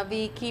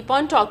 we keep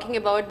on talking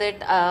about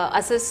that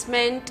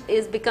assessment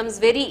becomes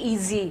very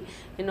easy,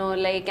 you know,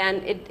 like,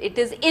 and it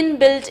is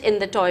inbuilt in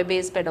the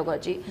toy-based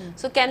pedagogy.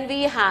 So can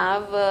we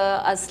have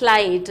a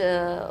slide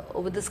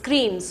over the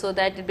screen so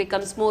that it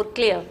becomes more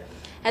clear?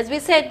 As we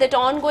said, that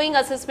ongoing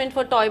assessment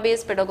for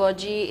toy-based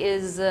pedagogy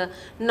is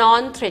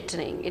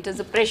non-threatening. It is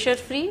a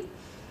pressure-free.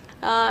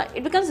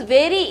 It becomes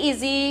very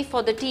easy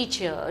for the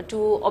teacher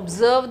to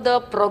observe the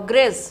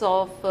progress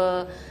of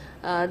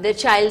their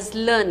child's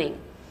learning,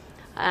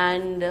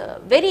 and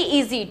very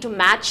easy to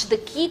match the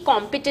key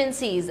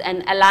competencies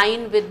and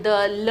align with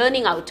the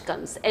learning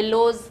outcomes.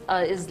 LOs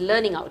is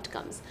learning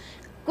outcomes.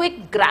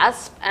 Quick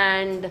grasp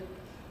and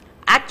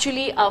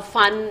actually a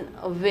fun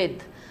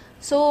with.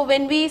 So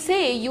when we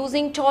say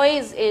using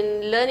toys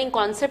in learning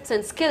concepts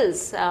and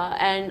skills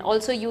and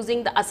also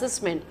using the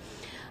assessment,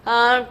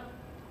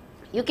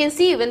 you can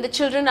see when the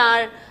children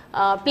are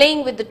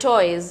playing with the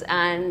toys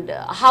and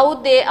how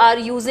they are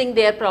using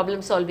their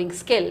problem solving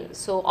skill.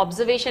 So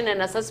observation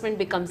and assessment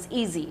becomes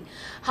easy.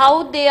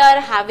 How they are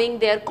having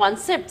their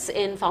concepts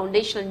in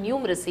foundational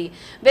numeracy,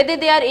 whether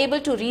they are able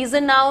to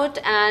reason out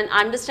and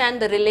understand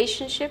the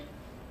relationship,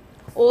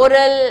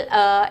 oral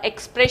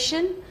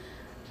expression,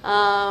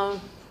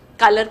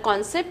 color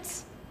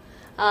concepts,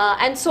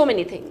 and so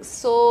many things.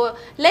 So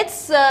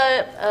let's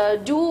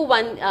do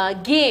one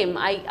game.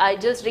 I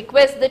just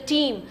request the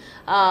team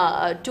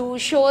to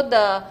show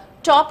the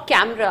top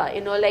camera,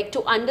 you know, like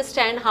to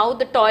understand how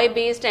the toy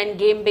based and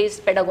game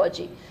based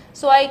pedagogy.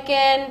 So I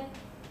can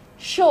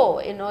show,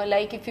 you know,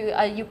 like if you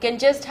you can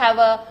just have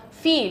a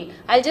feel.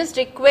 I'll just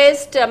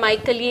request my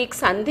colleague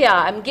Sandhya.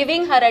 I'm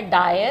giving her a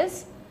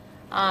dais.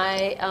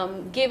 I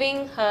am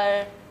giving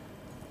her,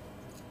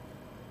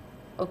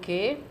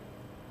 okay,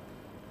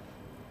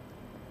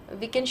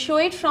 we can show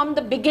it from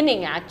the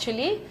beginning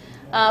actually.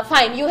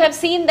 Fine, you have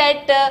seen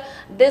that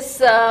this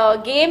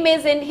game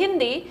is in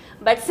Hindi,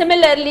 but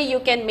similarly you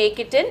can make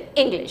it in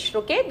English.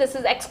 Okay, this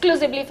is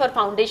exclusively for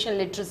foundation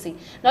literacy.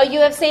 Now you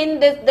have seen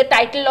this, the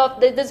title of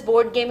this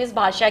board game is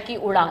Bhasha Ki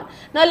Udaan.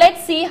 Now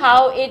let's see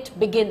how it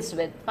begins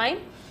with. Fine.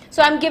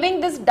 So I'm giving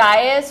this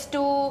dais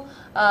to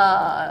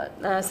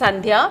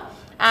Sandhya,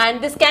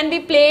 and this can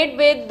be played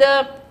with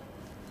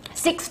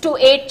 6 to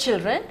 8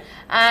 children.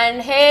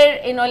 And here,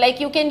 you know, like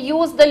you can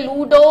use the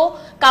Ludo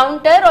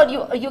counter,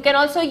 or you can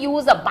also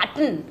use a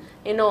button,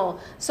 you know.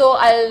 So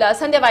I'll,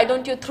 Sandhya, why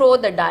don't you throw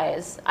the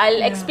dice?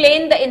 I'll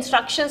explain the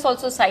instructions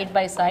also side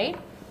by side.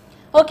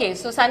 Okay,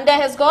 so Sandhya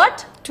has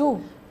got?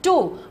 2.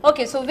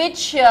 Okay, so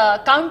which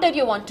counter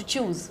you want to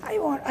choose?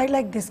 I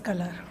like this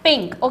color.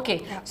 Pink,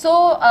 okay. Yeah.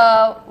 So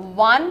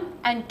 1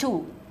 and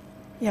 2.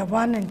 Yeah,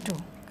 1 and 2.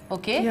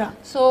 Okay. Yeah.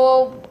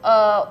 So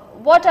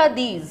what are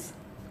these?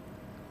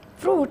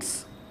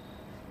 Fruits.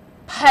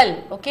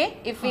 Phal, okay,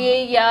 if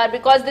we are,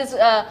 because this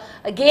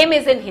game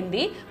is in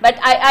Hindi, but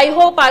I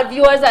hope our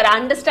viewers are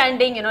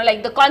understanding, you know,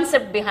 like the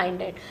concept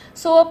behind it.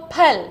 So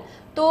phal,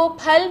 to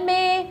phal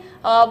mein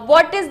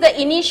what is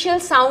the initial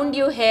sound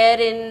you hear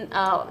in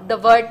the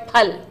word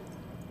phal?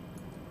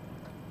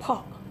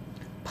 Pha.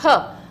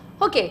 Pha,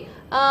 okay.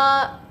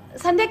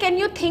 Sandhya, can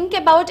you think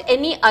about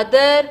any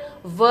other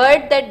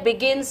word that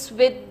begins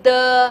with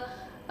the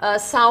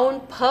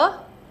sound pha?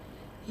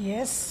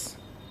 Yes,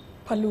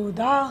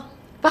 Faluda.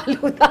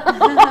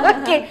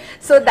 Faluda. Okay,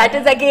 so that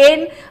is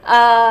again,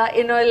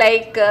 you know,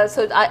 like,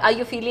 so are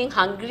you feeling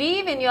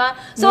hungry when you are,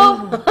 so?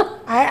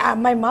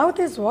 My mouth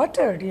is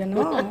watered, you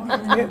know.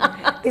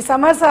 The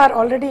summers are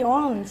already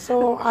on,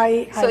 so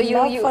I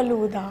love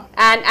Faluda.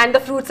 And the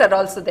fruits are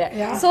also there.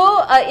 Yeah.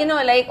 So, you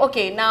know, like,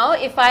 okay, now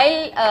if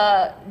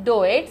I'll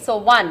do it, so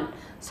 1,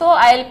 so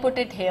I'll put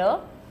it here,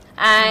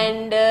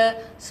 and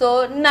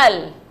so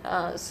null.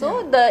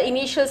 So the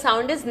initial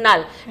sound is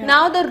null. Yeah.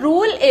 Now the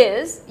rule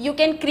is, you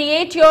can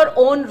create your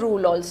own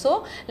rule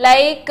also.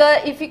 Like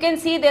if you can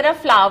see, there are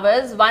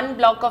flowers, 1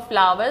 block of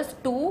flowers,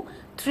 2,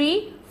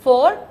 3,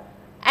 4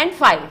 and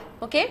 5.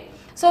 Okay.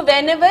 So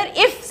whenever,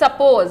 if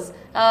suppose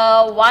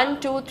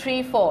 1, 2,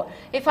 3, 4,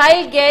 if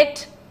I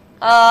get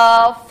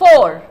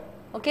 4,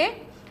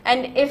 okay,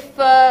 and if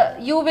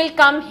you will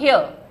come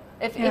here,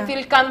 If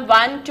you'll come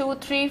 1, 2,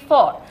 3,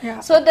 4. Yeah.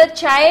 So the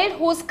child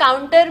whose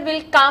counter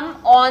will come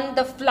on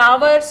the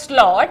flower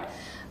slot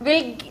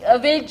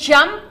will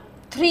jump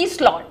 3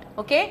 slot.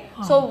 Okay.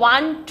 So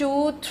 1,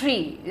 2,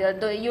 3.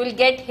 You will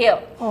get here.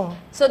 Oh.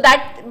 So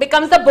that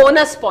becomes the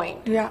bonus point.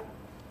 Yeah.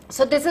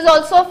 So this is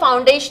also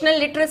foundational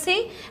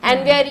literacy,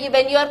 and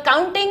when you are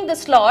counting the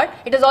slot,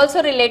 it is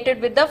also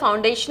related with the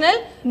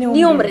foundational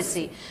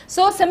numeracy.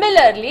 So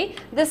similarly,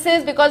 this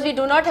is because we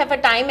do not have a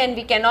time and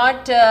we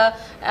cannot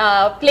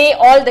play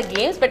all the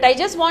games, but I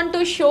just want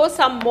to show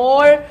some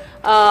more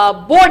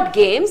board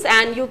games,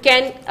 and you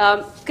can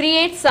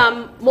create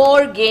some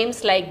more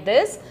games like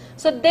this.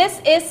 So this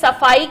is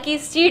Safai Ki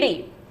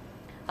Sidi.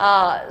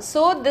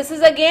 So this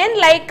is again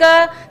like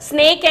a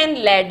snake and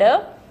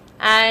ladder.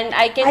 And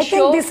I can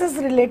show. I think this is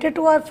related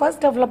to our first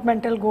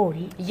developmental goal.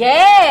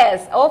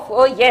 Yes.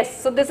 Oh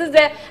yes. So this is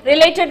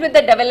related with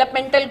the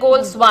developmental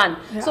goals 1.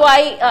 Yeah. So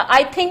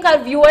I think our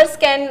viewers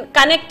can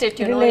connect it.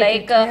 You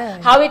Relate know,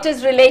 like how it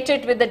is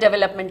related with the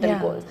developmental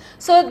goals.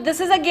 So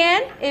this is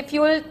again, if you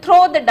will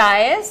throw the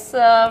dice.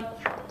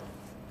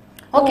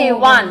 Okay,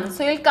 1.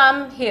 So you'll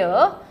come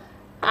here,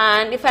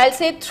 and if I'll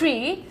say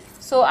 3.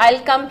 So I'll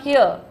come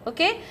here,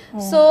 okay?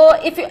 So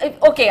if you,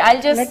 okay, I'll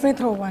just... Let me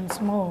throw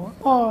once more.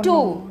 Oh, 2.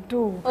 No,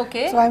 2.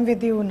 Okay. So I'm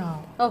with you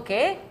now.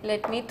 Okay,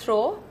 let me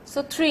throw.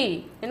 So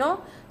 3, you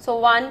know. So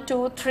 1,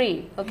 2,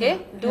 3, okay?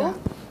 Do. Yeah.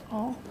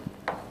 Oh.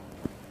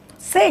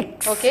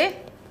 6. Okay.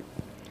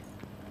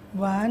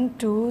 1,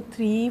 2,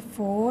 3,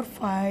 4,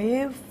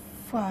 5,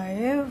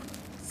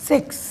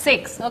 6.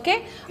 6,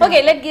 okay? Yeah.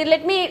 Okay,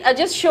 let me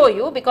just show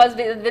you, because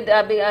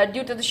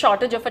due to the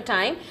shortage of a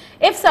time.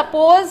 If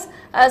suppose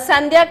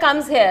Sandhya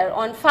comes here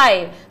on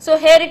 5, so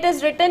here it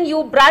is written,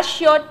 you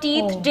brush your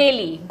teeth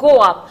daily, go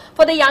up.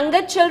 For the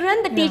younger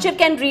children, the teacher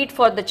can read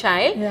for the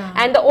child,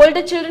 and the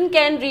older children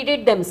can read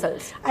it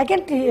themselves.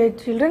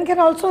 Children can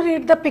also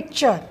read the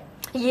picture.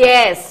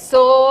 Yes,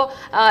 so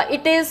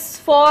it is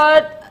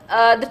for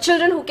the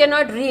children who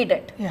cannot read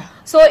it. Yeah.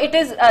 So it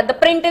is, the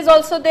print is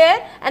also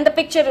there and the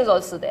picture is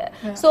also there.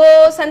 Yeah. So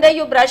Sandhya,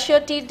 you brush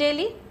your teeth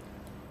daily?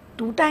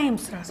 2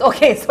 times.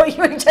 Okay, so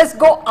you will just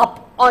go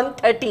up on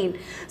 13.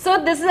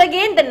 So this is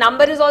again, the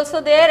number is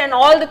also there, and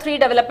all the 3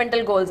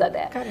 developmental goals are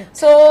there. Correct.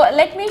 So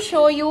let me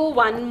show you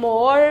one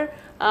more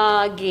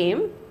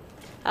game.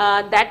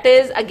 That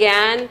is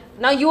again,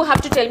 now you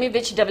have to tell me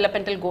which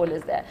developmental goal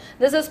is there.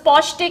 This is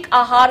Paushtik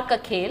Ahar Ka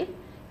Khel,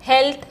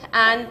 health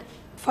and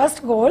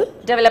first goal,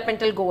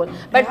 developmental goal.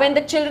 But when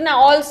the children are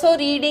also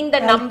reading the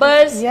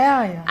numbers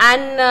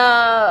and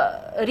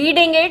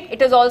reading it,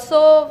 it is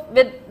also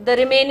with the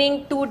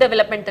remaining 2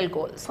 developmental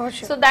goals. For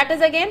sure. So that is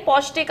again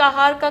Paushtik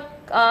Ahar Ka,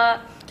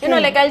 you know,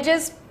 like I'll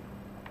just,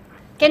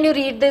 can you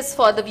read this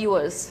for the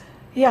viewers?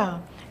 Yeah.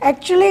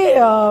 Actually,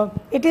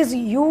 it is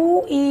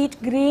you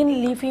eat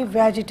green leafy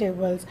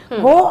vegetables.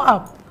 Go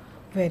up.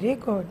 Very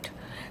good.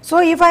 So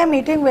if I am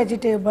eating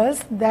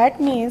vegetables, that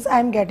means I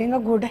am getting a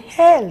good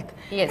health.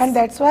 Yes. And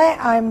that's why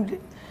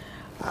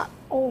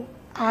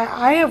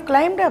I have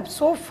climbed up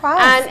so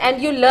fast.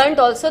 And you learned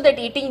also that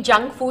eating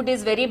junk food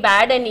is very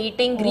bad, and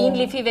eating green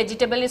leafy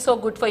vegetable is so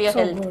good for your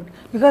health. Good.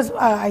 Because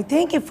I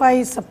think if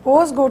I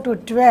suppose go to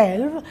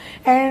 12,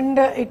 and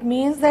it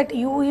means that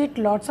you eat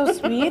lots of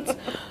sweets,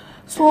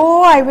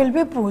 so I will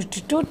be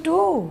pushed to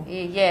 2.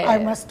 Yeah. I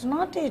must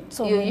not eat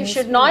so many You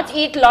should sweets. not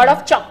eat lot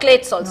of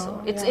chocolates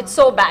also. No, it's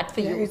so bad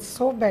for you. It's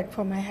so bad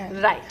for my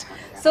health. Right.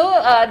 So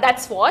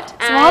that's what.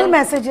 Small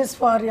messages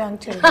for young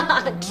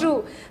children.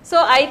 True.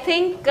 So I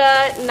think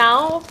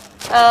now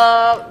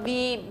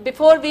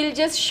before we'll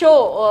just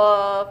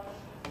show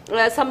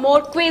some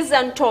more quiz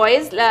and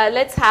toys.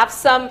 Let's have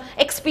some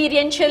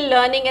experiential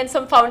learning and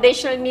some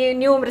foundational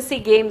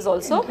numeracy games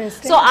also.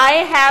 So I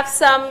have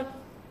some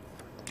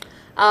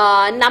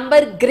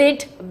number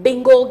grid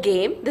bingo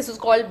game. This is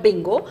called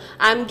bingo.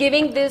 I am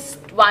giving this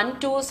 1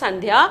 to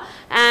Sandhya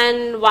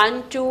and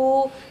 1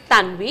 to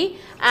Tanvi,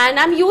 and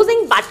I am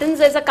using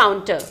buttons as a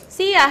counter.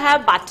 See, I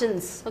have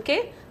buttons,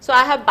 okay. So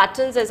I have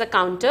buttons as a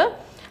counter,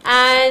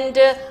 and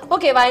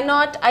okay, why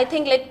not, I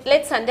think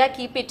let Sandhya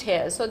keep it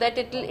here so that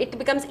it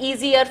becomes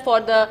easier for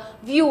the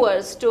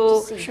viewers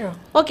to see. Sure.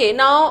 Okay,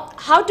 now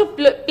how to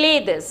play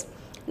this.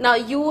 Now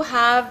you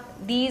have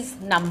these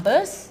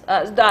numbers,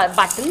 the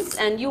buttons,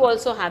 and you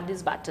also have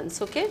these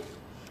buttons, okay?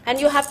 And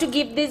you have to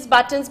give these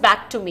buttons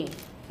back to me,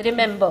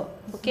 remember,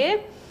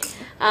 okay?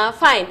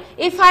 Fine.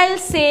 If I'll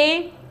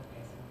say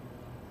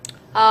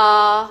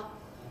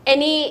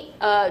any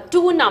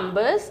 2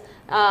 numbers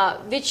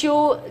which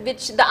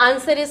the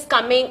answer is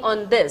coming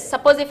on this.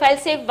 Suppose if I'll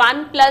say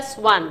 1 plus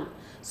 1,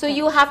 so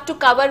you have to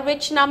cover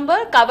which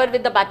number? Cover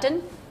with the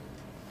button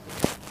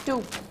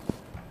 2.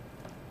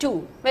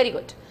 2. Very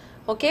good.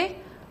 Okay.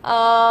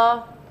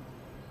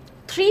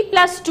 3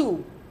 plus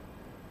 2.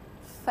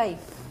 5.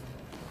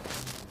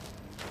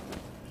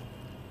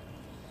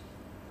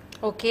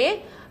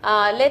 Okay.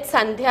 Let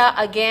Sandhya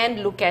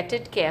again look at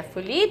it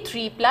carefully.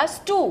 3 plus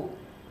 2.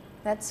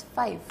 That's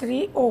 5.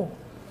 3. Oh,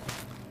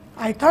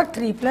 I thought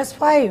 3 plus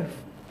 5.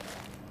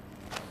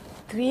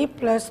 3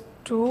 plus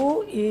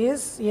 2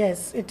 is,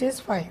 yes, it is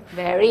 5.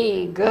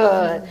 Very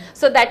good.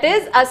 So that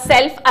is a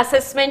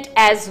self-assessment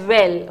as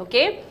well,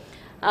 okay.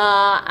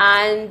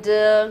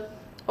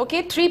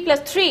 Okay, 3 plus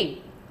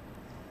 3.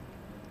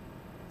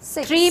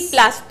 6. 3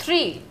 plus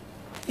 3.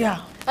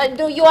 Yeah.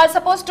 You are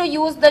supposed to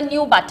use the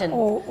new button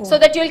so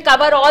that you will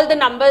cover all the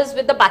numbers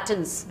with the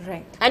buttons.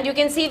 Right. And you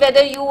can see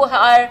whether you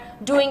are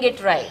doing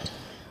it right.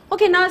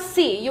 Okay, now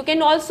see, you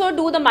can also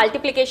do the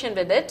multiplication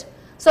with it.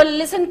 So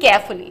listen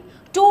carefully.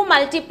 2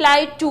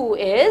 multiply 2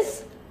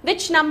 is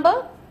which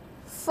number?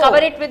 4. Cover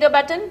it with your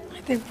button.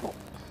 I think 4.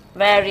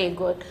 Very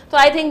good. So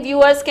I think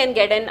viewers can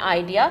get an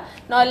idea.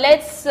 Now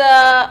let's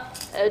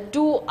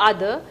do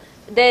other.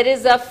 There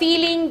is a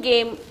feeling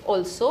game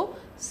also.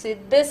 See,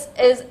 this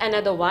is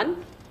another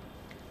one.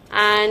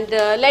 And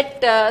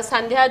let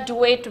Sandhya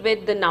do it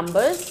with the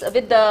numbers,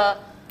 with the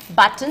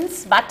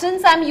buttons.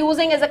 Buttons I am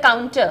using as a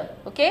counter,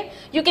 okay.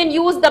 You can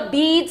use the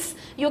beads,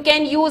 you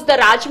can use the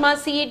rajma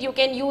seed, you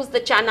can use the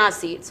chana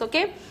seeds,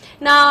 okay.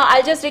 Now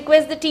I'll just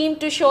request the team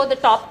to show the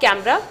top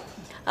camera.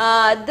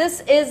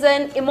 This is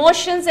an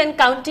emotions and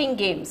counting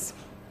games.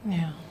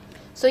 Yeah.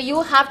 So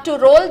you have to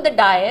roll the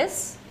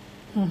dice,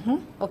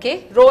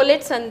 okay, roll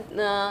it and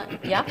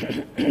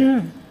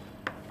yeah.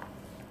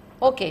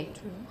 Okay,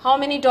 how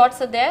many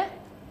dots are there?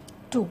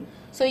 2.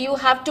 So you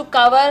have to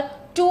cover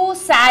 2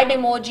 sad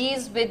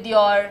emojis with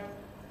your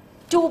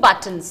 2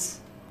 buttons.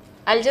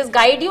 I'll just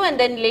guide you and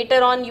then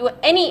later on you,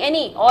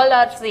 any, all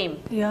are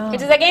same. Yeah.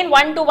 It is again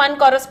 1-to-1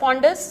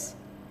 correspondence.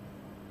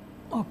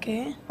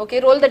 Okay. Okay,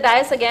 roll the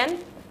dice again.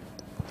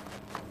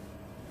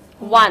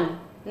 1.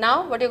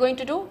 Now what you're going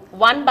to do?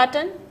 1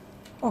 button.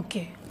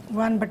 Okay.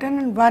 1 button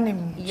and 1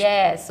 emoji.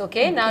 Yes,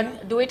 okay. Now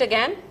do it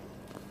again.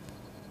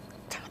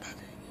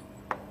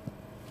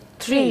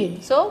 3.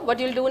 So what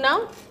you'll do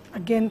now?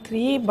 Again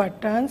 3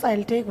 buttons.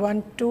 I'll take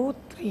 1, 2,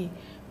 3.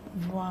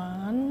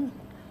 1.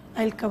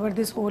 I'll cover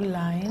this whole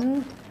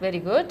line. Very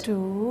good.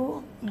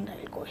 2. And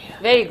I'll go here.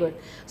 Very good.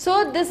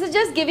 So this is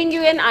just giving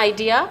you an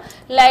idea.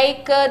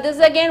 Like this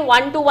is again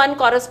 1-to-1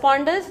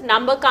 correspondence,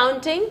 number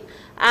counting,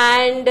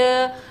 and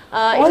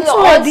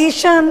also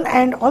addition,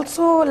 and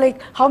also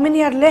like how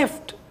many are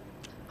left.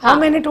 How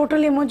many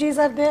total emojis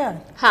are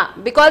there?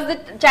 Because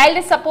the child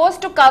is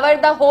supposed to cover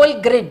the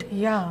whole grid.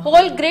 Yeah.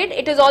 Whole grid,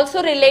 it is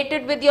also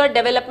related with your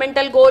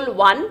developmental goal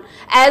 1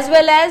 as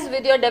well as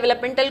with your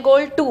developmental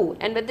goal 2.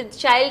 And when the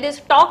child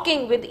is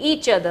talking with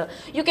each other,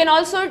 you can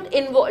also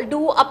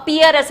do a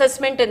peer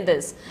assessment in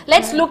this.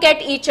 Let's look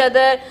at each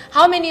other.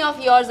 How many of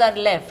yours are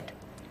left?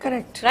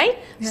 Correct. Right?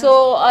 Yeah.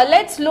 So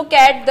let's look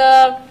at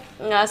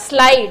the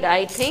slide,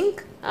 I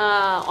think.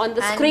 On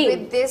the screen.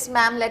 And with this,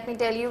 ma'am, let me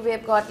tell you, we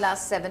have got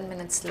last 7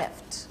 minutes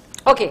left.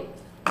 Okay,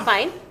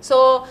 fine.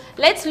 So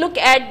let's look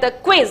at the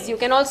quiz. You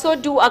can also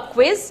do a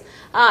quiz.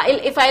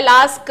 If I'll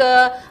ask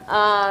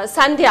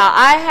Sandhya,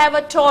 I have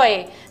a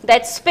toy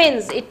that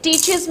spins. It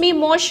teaches me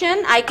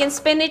motion. I can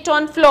spin it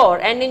on floor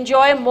and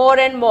enjoy more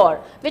and more.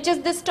 Which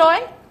is this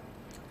toy?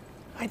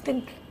 I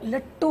think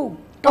let 2.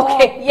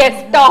 Okay,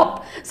 yes,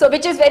 top. So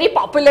which is very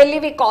popularly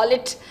we call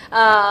it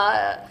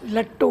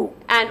let 2.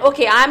 And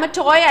okay, I am a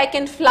toy, I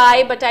can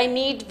fly, but I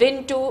need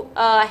wind to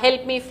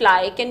help me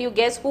fly. Can you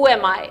guess who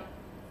am I?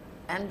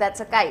 And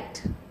that's a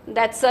kite.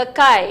 That's a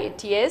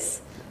kite,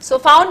 yes. So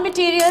found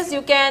materials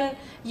you can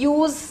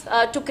use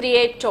to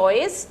create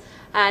toys,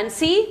 and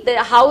see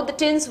how the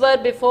tins were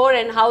before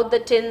and how the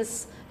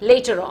tins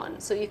later on.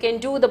 So you can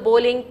do the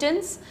bowling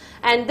tins,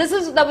 and this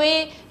is the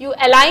way you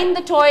align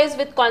the toys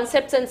with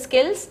concepts and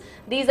skills.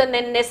 These are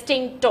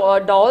nesting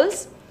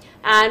dolls.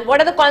 And what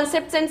are the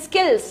concepts and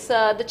skills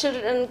the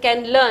children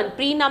can learn?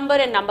 Pre-number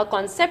and number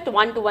concept,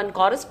 1-to-1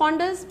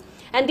 correspondence,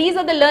 and these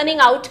are the learning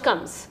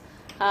outcomes.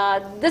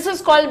 This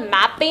is called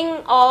mapping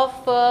of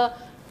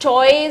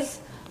toys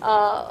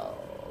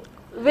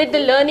with the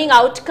learning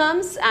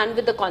outcomes and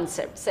with the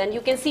concepts, and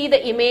you can see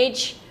the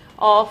image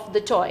of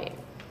the toy.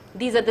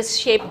 These are the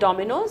shaped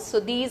dominoes. So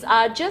these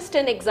are just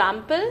an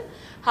example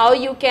how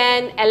you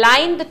can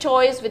align the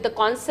toys with the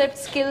concept,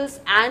 skills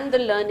and the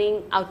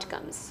learning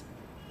outcomes.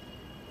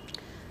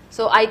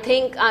 So I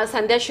think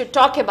Sandhya should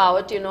talk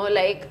about,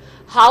 like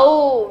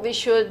how we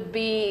should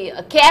be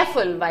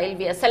careful while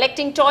we are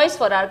selecting toys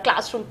for our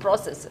classroom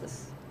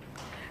processes.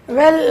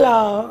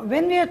 Well,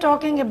 when we are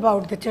talking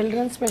about the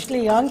children,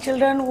 especially young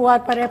children who are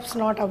perhaps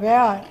not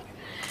aware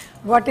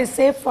what is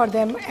safe for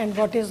them and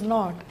what is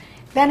not,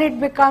 then it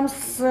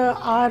becomes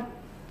our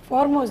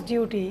foremost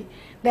duty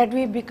that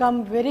we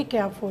become very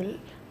careful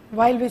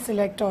while we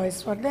select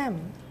toys for them.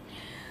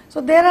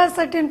 So there are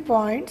certain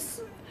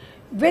points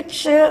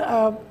which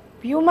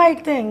you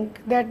might think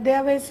that they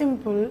are very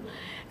simple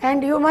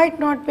and you might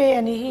not pay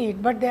any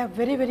heed, but they are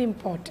very, very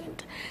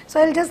important. So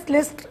I'll just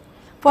list,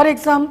 for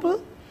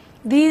example,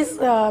 these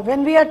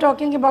when we are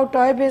talking about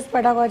toy-based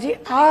pedagogy,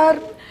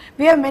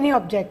 we have many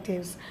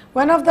objectives.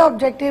 One of the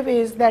objective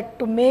is that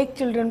to make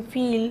children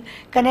feel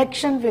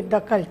connection with the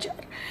culture.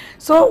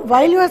 So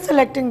while you are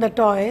selecting the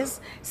toys,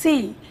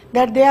 see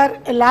that they are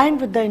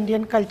aligned with the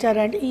Indian culture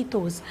and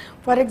ethos.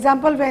 For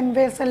example, when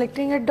we are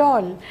selecting a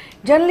doll,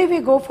 generally we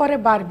go for a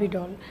Barbie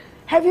doll.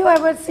 Have you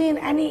ever seen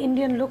any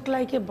Indian look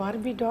like a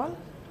Barbie doll?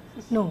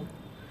 No.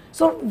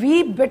 So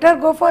we better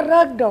go for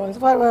rag dolls,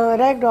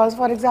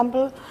 for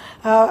example,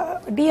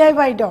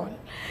 DIY doll.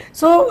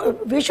 So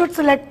we should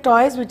select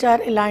toys which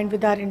are aligned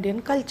with our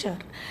Indian culture.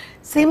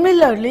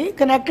 Similarly,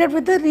 connected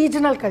with the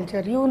regional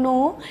culture. You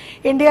know,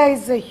 India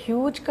is a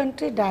huge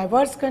country,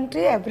 diverse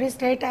country. Every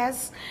state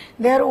has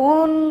their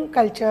own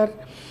culture.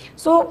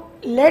 So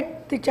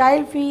let the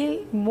child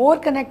feel more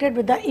connected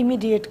with the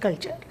immediate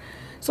culture.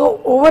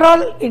 So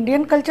overall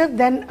Indian culture,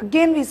 then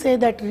again we say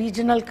that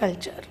regional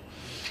culture.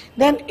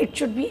 Then it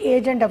should be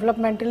age and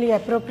developmentally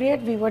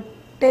appropriate. We were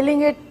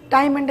telling it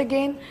time and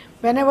again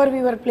whenever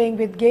we were playing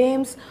with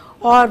games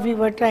or we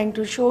were trying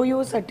to show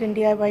you certain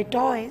DIY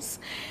toys,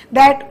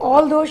 that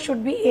all those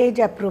should be age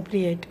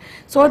appropriate,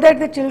 so that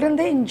the children,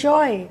 they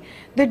enjoy,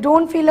 they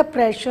don't feel a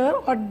pressure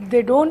or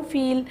they don't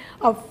feel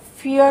a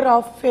fear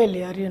of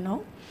failure, you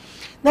know.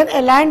 Then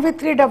aligned with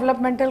 3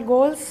 developmental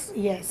goals,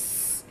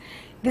 yes,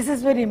 this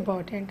is very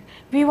important.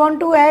 We want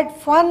to add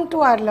fun to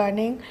our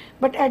learning,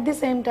 but at the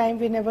same time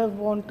we never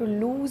want to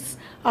lose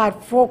our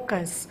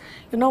focus.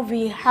 You know,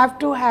 we have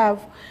to have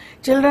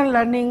children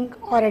learning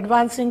or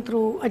advancing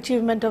through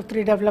achievement of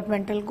 3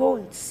 developmental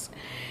goals.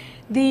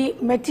 The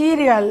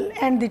material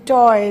and the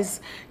toys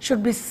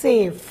should be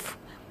safe,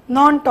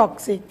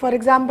 non-toxic. For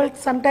example,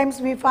 sometimes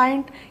we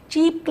find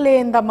cheap clay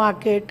in the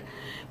market,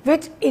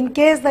 which in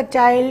case the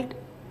child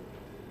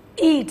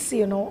eats,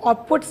 you know, or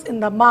puts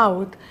in the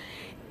mouth,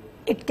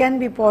 it can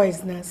be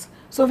poisonous.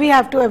 So we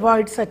have to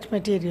avoid such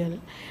material.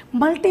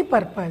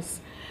 Multi-purpose.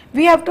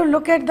 We have to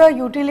look at the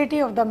utility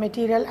of the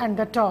material and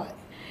the toy.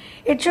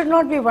 It should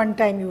not be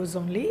one-time use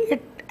only.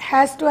 It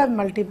has to have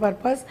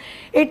multi-purpose.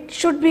 It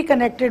should be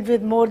connected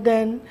with more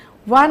than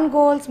one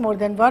goals, more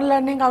than one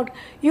learning out.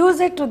 Use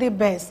it to the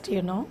best,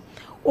 you know.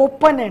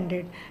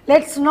 Open-ended.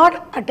 Let's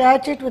not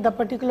attach it with a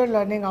particular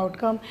learning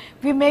outcome.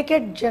 We make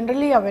it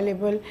generally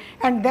available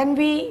and then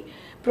we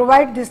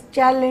provide this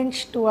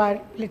challenge to our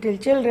little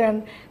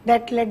children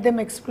that let them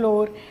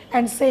explore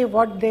and say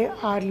what they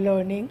are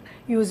learning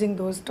using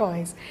those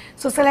toys.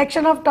 So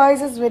selection of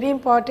toys is very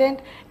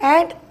important,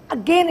 and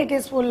again it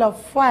is full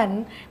of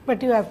fun,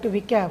 but you have to be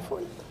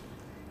careful.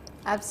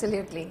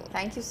 Absolutely.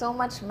 Thank you so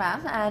much,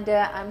 ma'am. And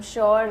I'm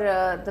sure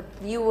the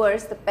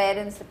viewers, the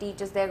parents, the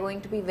teachers, they're going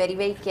to be very,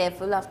 very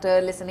careful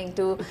after listening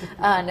to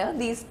no,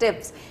 these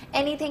tips.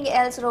 Anything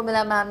else,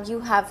 Romila ma'am, you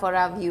have for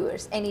our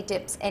viewers? Any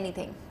tips,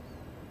 anything?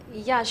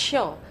 Yeah,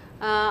 sure.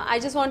 I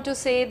just want to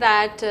say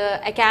that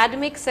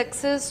academic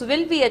success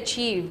will be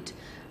achieved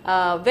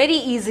very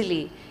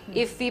easily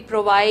if we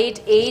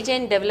provide age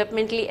and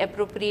developmentally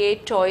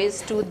appropriate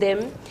toys to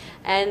them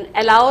and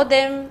allow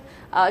them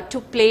to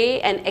play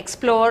and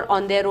explore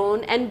on their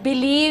own and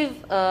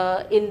believe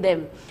in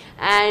them.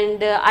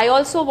 And I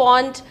also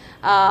want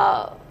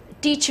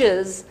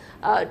teachers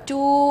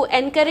to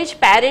encourage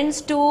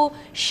parents to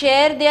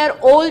share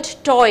their old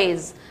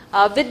toys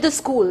with the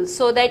school,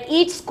 so that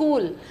each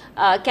school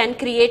can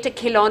create a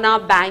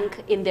Khilona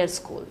bank in their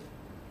school.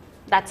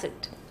 That's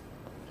it.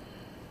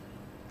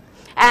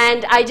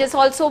 And I just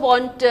also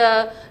want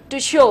to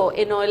show,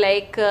 you know,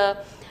 like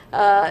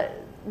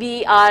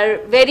we are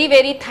very,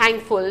 very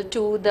thankful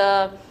to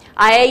the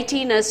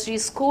IIT Nursery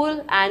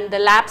School and the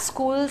lab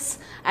schools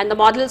and the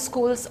model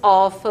schools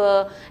of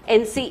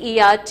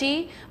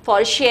NCERT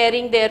for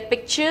sharing their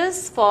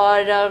pictures,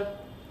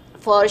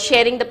 for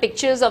sharing the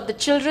pictures of the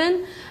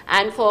children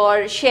and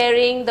for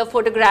sharing the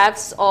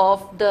photographs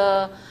of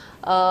the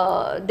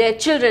their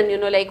children, you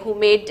know, like who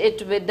made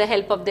it with the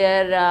help of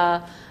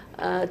their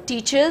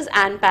teachers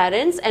and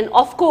parents. And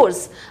of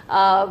course,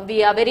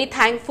 we are very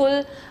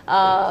thankful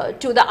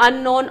to the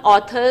unknown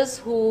authors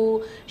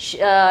who,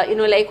 you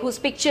know, like whose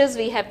pictures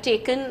we have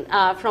taken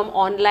from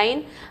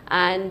online,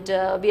 and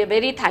we are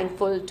very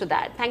thankful to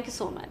that. Thank you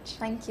so much.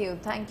 Thank you.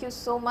 Thank you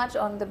so much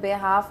on the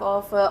behalf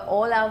of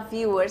all our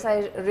viewers.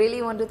 I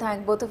really want to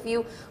thank both of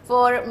you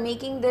for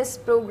making this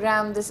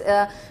program this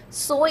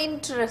so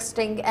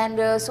interesting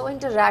and so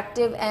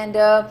interactive, and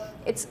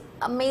it's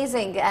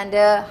amazing, and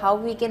how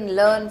we can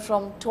learn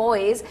from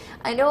toys.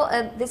 I know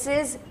this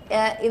is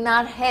in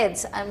our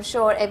heads. I'm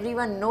sure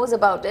everyone knows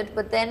about it,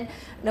 but then,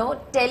 you know,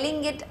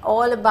 telling it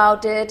all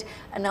about it,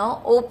 you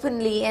know,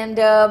 openly and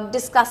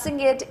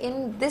discussing it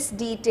in this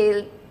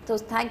detail. So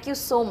thank you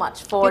so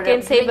much for you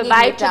can say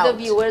bye-bye to out. the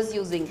viewers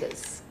using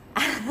this.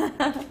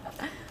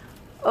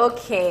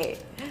 Okay.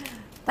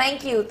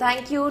 Thank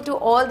you to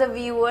all the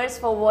viewers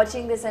for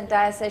watching this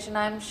entire session.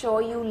 I'm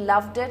sure you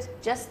loved it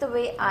just the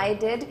way I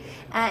did,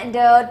 and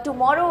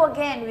tomorrow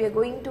again we are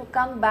going to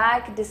come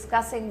back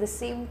discussing the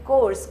same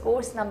course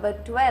number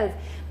 12,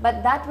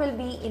 but that will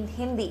be in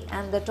Hindi,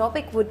 and the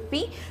topic would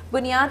be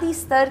बुनियादी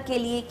स्तर के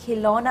लिए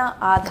खिलौना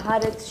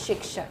आधारित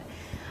शिक्षण.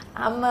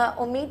 हम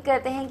उम्मीद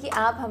करते हैं कि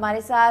आप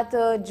हमारे साथ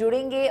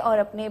जुड़ेंगे और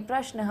अपने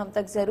प्रश्न हम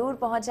तक ज़रूर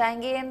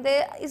पहुंचाएंगे. And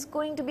there is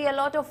going to be a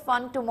lot of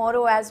fun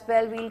tomorrow as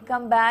well. We'll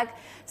come back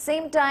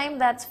same time,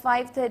 that's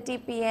 5:30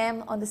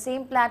 p.m. on the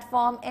same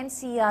platform,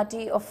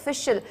 NCERT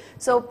official.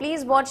 So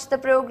please watch the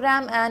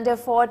program, and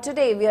for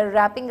today we are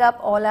wrapping up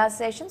all our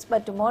sessions,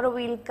 but tomorrow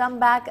we'll come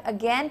back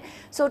again.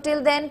 So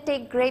till then,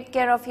 take great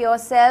care of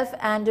yourself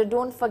and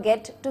don't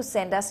forget to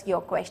send us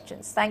your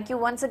questions. Thank you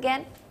once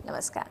again.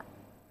 Namaskar.